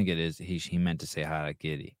wrong. I think it is. He meant to say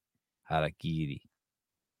harakiri. Harakiri.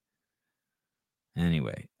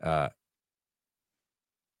 Anyway,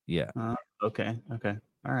 Yeah. Okay.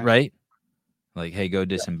 All right. Right? Like, hey, go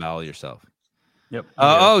disembowel yourself. Yep.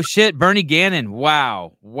 Oh shit, Bernie Gannon.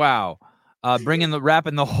 Wow. Wrapping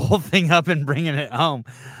the whole thing up and bringing it home.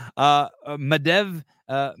 Medvedev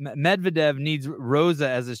needs Rosa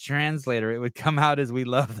as his translator. It would come out as we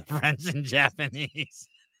love the French and Japanese.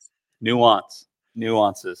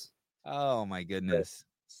 Nuances. Oh my goodness.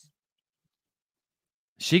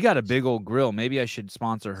 She got a big old grill. Maybe I should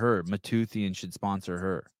sponsor her. Matoothian should sponsor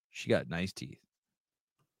her. She got nice teeth.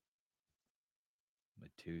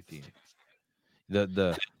 Matoothian.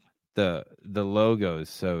 The logo is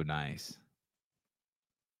so nice.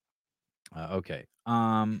 Okay.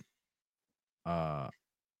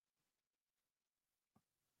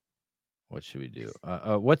 What should we do?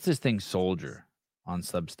 What's this thing, Soldier, on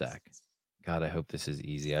Substack? God, I hope this is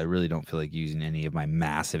easy. I really don't feel like using any of my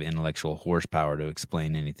massive intellectual horsepower to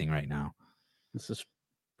explain anything right now. This is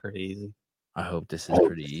pretty easy. I hope this is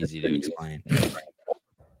pretty easy to explain.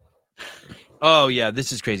 Oh yeah,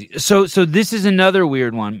 this is crazy. So this is another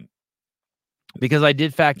weird one because I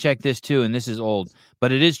did fact check this too, and this is old,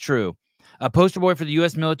 but it is true. A poster boy for the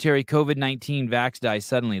U.S. military COVID-19 vax dies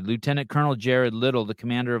suddenly. Lieutenant Colonel Jared Little, the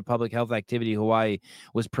commander of Public Health Activity Hawaii,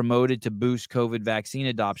 was promoted to boost COVID vaccine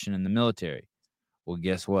adoption in the military. Well,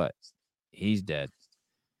 guess what? He's dead.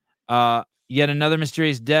 Yet another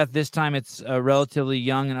mysterious death. This time it's a relatively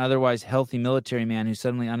young and otherwise healthy military man who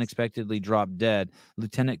suddenly unexpectedly dropped dead.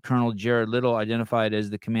 Lieutenant Colonel Jared Little, identified as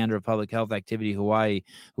the commander of Public Health Activity Hawaii,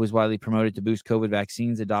 who was widely promoted to boost COVID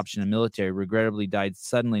vaccines adoption in the military, regrettably died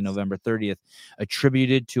suddenly November 30th,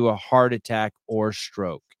 attributed to a heart attack or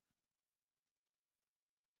stroke.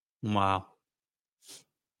 Wow.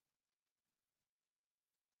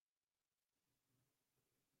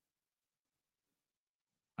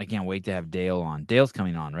 I can't wait to have Dale on. Dale's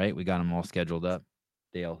coming on, right? We got him all scheduled up.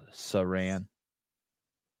 Dale Saran.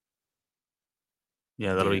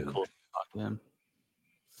 Yeah, that'll be cool to talk to him.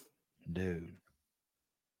 Dude.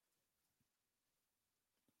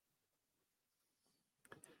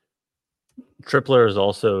 Tripler is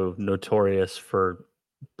also notorious for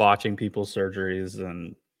botching people's surgeries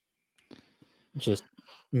and just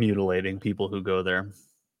mutilating people who go there.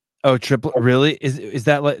 Oh, Tripler, really? Is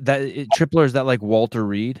that like that? Tripler, is that like Walter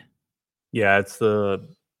Reed? Yeah, it's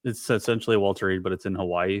essentially Walter Reed, but it's in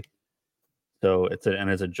Hawaii. So it's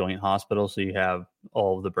a joint hospital. So you have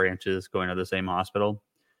all of the branches going to the same hospital.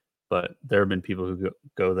 But there have been people who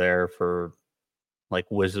go there for like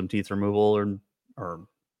wisdom teeth removal or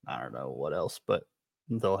I don't know what else, but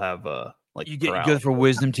they'll have like you go for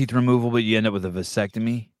wisdom teeth removal, but you end up with a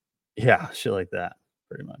vasectomy. Yeah, shit like that,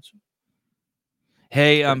 pretty much.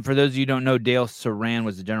 Hey, for those of you who don't know, Dale Saran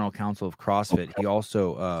was the general counsel of CrossFit. He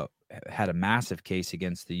also had a massive case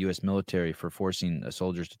against the U.S. military for forcing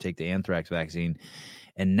soldiers to take the anthrax vaccine,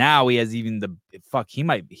 and now he has even he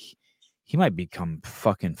might become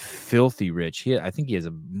fucking filthy rich. I think he has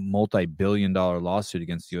a multi-billion-dollar lawsuit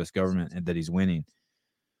against the U.S. government and that he's winning.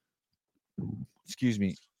 Excuse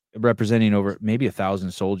me, representing over maybe 1,000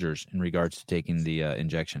 soldiers in regards to taking the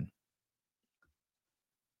injection.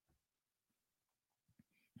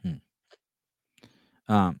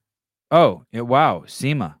 Oh, yeah, wow.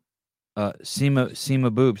 SEMA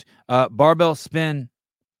boobs. Barbell spin.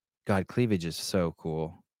 God, cleavage is so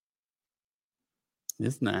cool.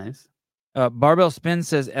 It's nice. Barbell spin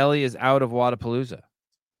says Ellie is out of Wadapalooza.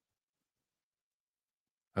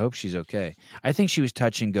 I hope she's okay. I think she was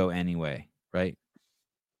touch and go anyway, right?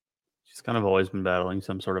 She's kind of always been battling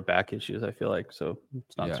some sort of back issues, I feel like. So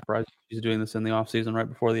it's not surprising she's doing this in the off season right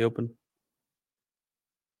before the Open.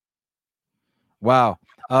 Wow.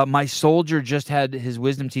 My soldier just had his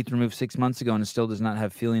wisdom teeth removed 6 months ago and still does not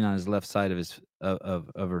have feeling on his left side of his of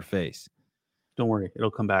her face. Don't worry, it'll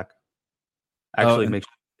come back. Actually, make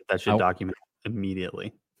sure that should document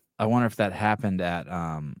immediately. I wonder if that happened at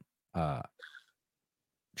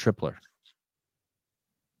Tripler.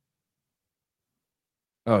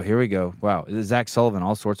 Oh, here we go. Wow. Zach Sullivan,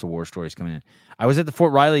 all sorts of war stories coming in. I was at the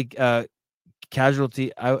Fort Riley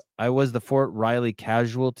casualty. I was the Fort Riley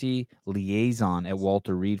casualty liaison at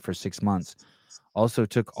Walter Reed for 6 months. Also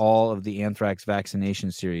took all of the anthrax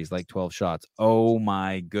vaccination series, like 12 shots. Oh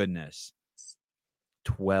my goodness.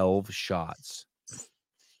 12 shots.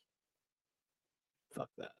 Fuck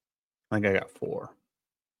that. I think I got 4.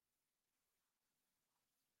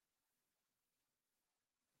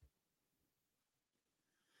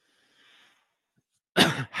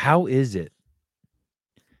 How is it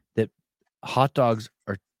that hot dogs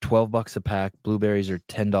are $12 a pack, blueberries are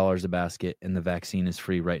 $10 a basket, and the vaccine is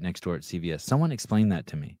free right next door at CVS? Someone explain that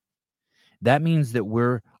to me. That means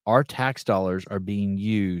that our tax dollars are being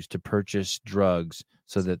used to purchase drugs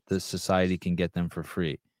so that the society can get them for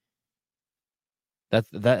free.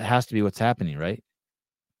 That has to be what's happening, right?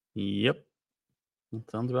 Yep.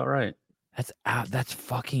 That sounds about right. That's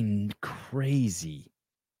fucking crazy.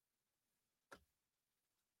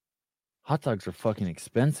 Hot dogs are fucking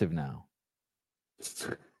expensive now.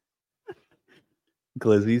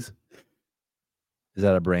 Glizzies. Is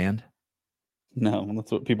that a brand? No,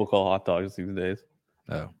 that's what people call hot dogs these days.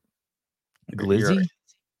 Oh. Glizzy?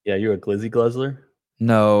 You're a glizzy guzzler?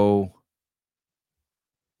 No.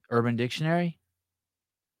 Urban Dictionary?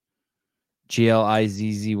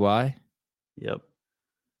 Glizzy? Yep.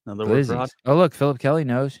 Another word for hot. Oh, look, Philip Kelly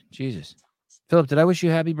knows. Jesus. Philip, did I wish you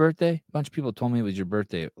happy birthday? A bunch of people told me it was your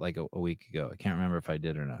birthday like a week ago. I can't remember if I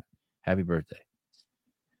did or not. Happy birthday.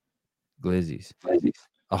 Glizzies.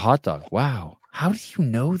 A hot dog. Wow. How do you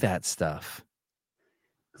know that stuff?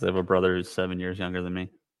 Because I have a brother who's 7 years younger than me.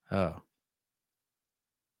 Oh.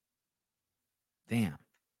 Damn.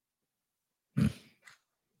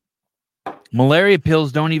 Malaria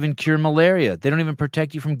pills don't even cure malaria. They don't even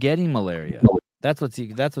protect you from getting malaria. That's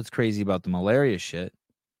what's crazy about the malaria shit.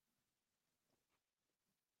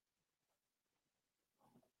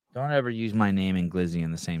 Don't ever use my name and Glizzy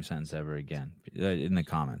in the same sentence ever again. In the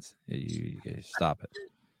comments. You guys stop it.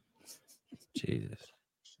 Jesus.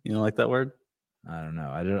 You don't like that word? I don't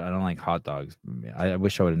know. I don't like hot dogs. I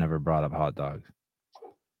wish I would have never brought up hot dogs.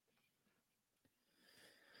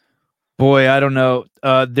 Boy, I don't know.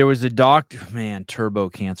 There was a turbo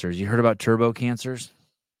cancers. You heard about turbo cancers?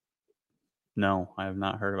 No, I have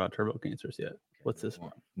not heard about turbo cancers yet. What's this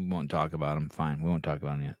one? We won't talk about them. Fine. We won't talk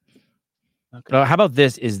about them yet. Okay. How about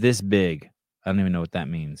this? Is this big? I don't even know what that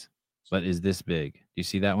means. But is this big? Do you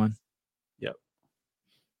see that one? Yep.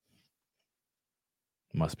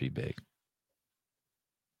 Must be big.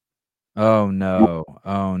 Oh no.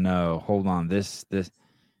 Oh no. Hold on. This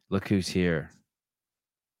look who's here.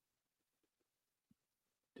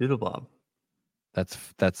 Doodle Bob. That's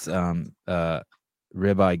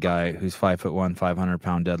ribeye guy who's 5'1",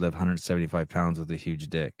 500-pound deadlift, 175 pounds with a huge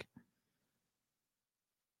dick.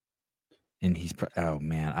 And he's oh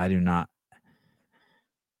man,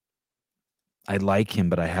 I like him,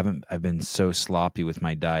 but I've been so sloppy with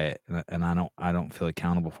my diet, and I don't feel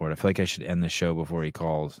accountable for it. I feel like I should end the show before he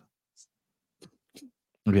calls.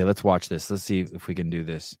 Okay, let's watch this. Let's see if we can do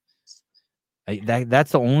this.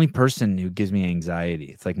 That's the only person who gives me anxiety.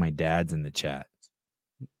 It's like my dad's in the chat.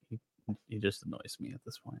 He just annoys me at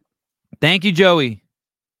this point. Thank you, Joey.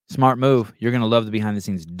 Smart move. You're going to love the behind the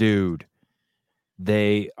scenes. Dude,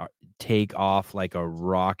 they take off like a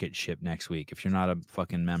rocket ship next week. If you're not a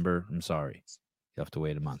fucking member, I'm sorry. You have to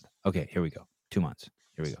wait a month. Okay, here we go. 2 months.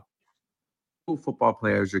 Here we go. Football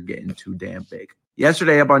players are getting too damn big.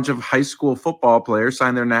 Yesterday, a bunch of high school football players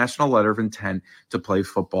signed their national letter of intent to play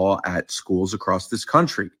football at schools across this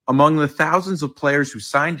country. Among the thousands of players who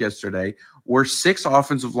signed yesterday were 6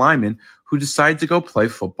 offensive linemen who decided to go play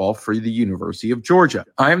football for the University of Georgia.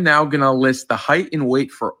 I am now going to list the height and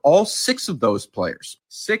weight for all 6 of those players.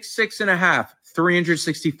 6'6.5",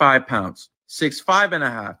 365 pounds.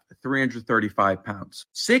 6'5.5", 335 pounds.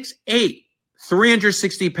 6'8",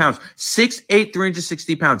 360 pounds. 6'8",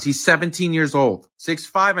 360 pounds. He's 17 years old.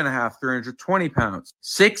 6'5.5", 320 pounds.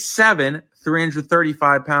 6'7",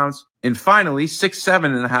 335 pounds. And finally,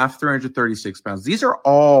 6'7.5", 336 pounds. These are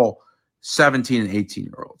all 17 and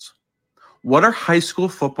 18-year-olds. What are high school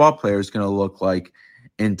football players going to look like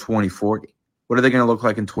in 2040? What are they going to look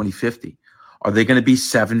like in 2050? Are they going to be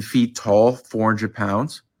 7 feet tall, 400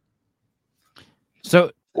 pounds?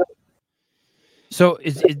 So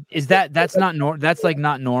is that's not that's like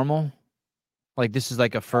not normal? Like this is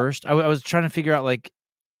like a first? I was trying to figure out like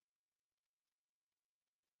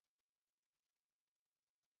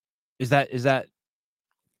is that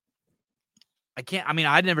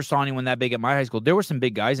I never saw anyone that big at my high school. There were some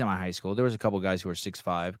big guys at my high school. There was a couple guys who were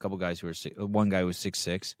 6'5", a couple guys who were one guy was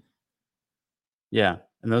 6'6". Yeah,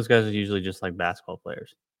 and those guys are usually just like basketball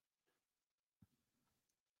players.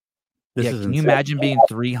 Can you imagine being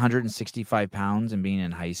 365 pounds and being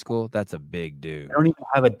in high school? That's a big dude. I don't even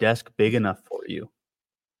have a desk big enough for you.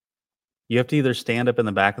 You have to either stand up in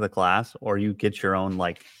the back of the class or you get your own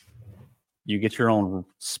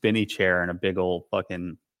spinny chair and a big old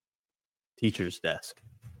fucking teacher's desk.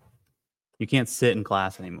 You can't sit in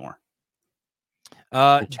class anymore.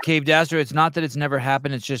 Cave Daster, it's not that it's never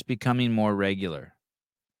happened, it's just becoming more regular.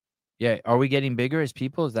 Yeah, are we getting bigger as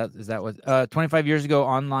people? Is that what 25 years ago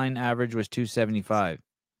online average was 275.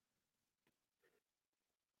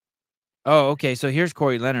 Oh, okay. So here's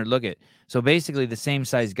Corey Leonard. Look at so basically the same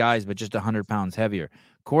size guys, but just 100 pounds heavier.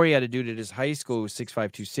 Corey had a dude at his high school who was 6'5",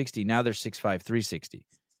 260. Now they're 6'5", 360.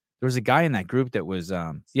 There was a guy in that group that was,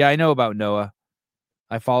 yeah, I know about Noah.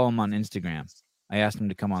 I follow him on Instagram. I asked him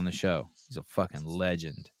to come on the show. He's a fucking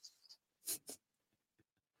legend.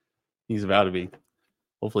 He's about to be.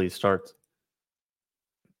 Hopefully he starts.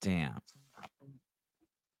 Damn.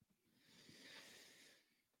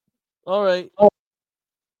 All right.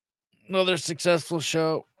 Another successful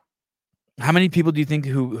show. How many people do you think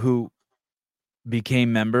who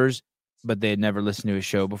became members, but they had never listened to a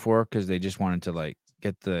show before because they just wanted to like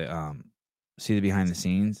get the see the behind the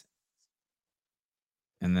scenes,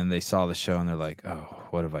 and then they saw the show and they're like, "Oh,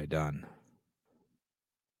 what have I done?"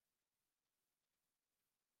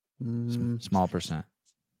 Small percent.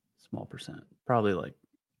 Small percent. Probably like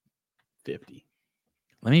 50.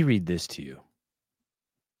 Let me read this to you.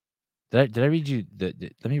 Did I read you?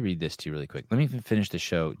 Let me read this to you really quick. Let me finish the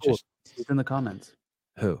show. Cool. Just It's in the comments.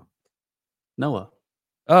 who? Noah.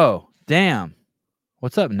 Oh, damn.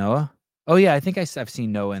 What's up, Noah? Oh, yeah, I think I've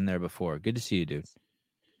seen Noah in there before. Good to see you, dude.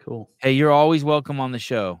 Cool. Hey, you're always welcome on the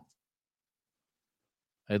show.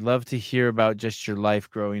 I'd love to hear about just your life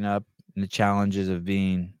growing up and the challenges of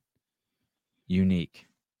being unique.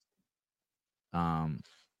 Sevon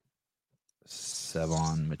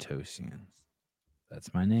Matosian.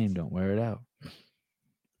 That's my name. Don't wear it out.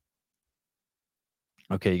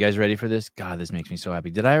 Okay, you guys ready for this? God, this makes me so happy.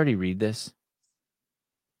 Did I already read this?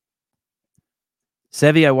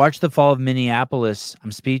 Sevi, I watched The Fall of Minneapolis.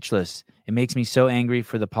 I'm speechless. It makes me so angry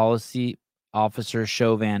for the policy officer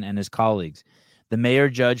Chauvin and his colleagues. The mayor,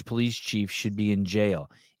 judge, police chief should be in jail.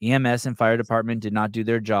 EMS and fire department did not do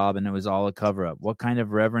their job, and it was all a cover-up. What kind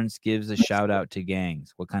of reverence gives a shout-out to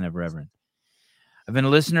gangs? What kind of reverence? I've been a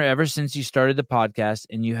listener ever since you started the podcast,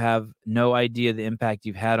 and you have no idea the impact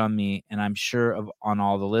you've had on me, and I'm sure on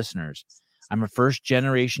all the listeners. I'm a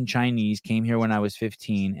first-generation Chinese, came here when I was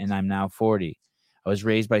 15, and I'm now 40. I was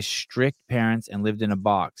raised by strict parents and lived in a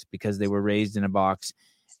box because they were raised in a box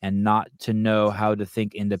and not to know how to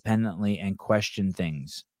think independently and question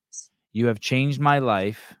things. You have changed my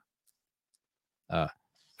life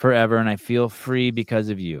forever, and I feel free because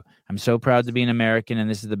of you. I'm so proud to be an American, and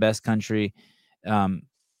this is the best country. And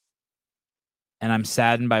I'm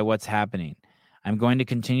saddened by what's happening. I'm going to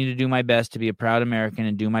continue to do my best to be a proud American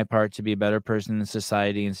and do my part to be a better person in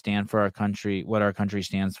society and stand for our country, what our country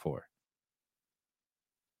stands for.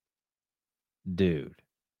 Dude.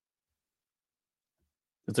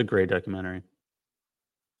 It's a great documentary.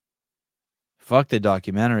 Fuck the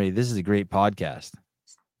documentary. This is a great podcast.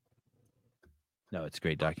 No, it's a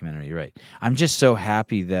great documentary. You're right. I'm just so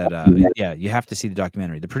happy that, yeah, you have to see the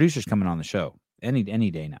documentary. The producer's coming on the show any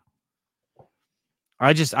day now.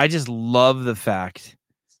 I just love the fact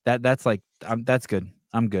that that's like, that's good.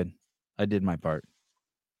 I'm good. I did my part.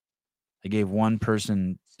 I helped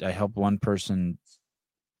one person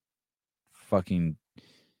fucking,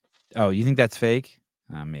 oh, you think that's fake?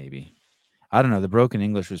 Maybe. I don't know. The broken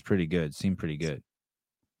English was pretty good. Seemed pretty good.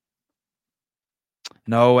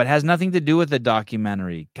 No, it has nothing to do with the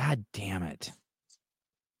documentary. God damn it.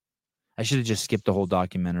 I should have just skipped the whole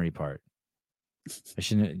documentary part. I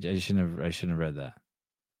shouldn't have read that.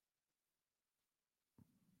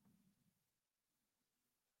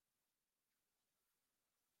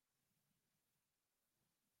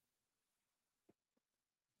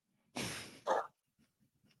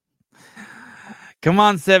 Come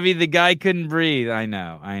on, Sevi. The guy couldn't breathe. I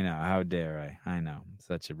know. How dare I? I know.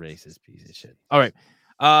 Such a racist piece of shit. All right.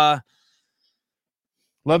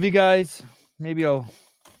 Love you guys. Maybe we'll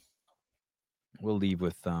leave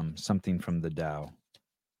with something from the Tao.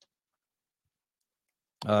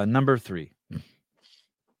 Number 3.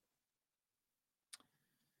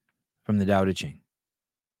 From the Tao Te Ching.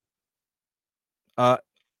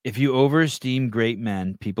 If you overesteem great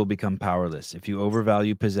men, people become powerless. If you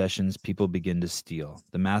overvalue possessions, people begin to steal.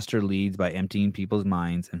 The master leads by emptying people's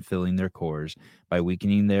minds and filling their cores, by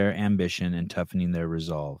weakening their ambition and toughening their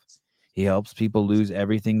resolve. He helps people lose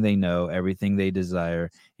everything they know, everything they desire,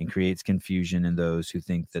 and creates confusion in those who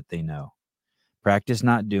think that they know. Practice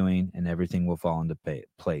not doing, and everything will fall into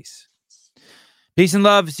place. Peace and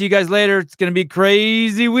love. See you guys later. It's going to be a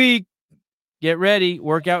crazy week. Get ready.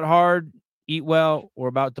 Work out hard. Eat well. We're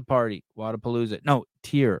about to party. Wadapalooza. No,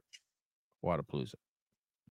 Tier Wadapalooza.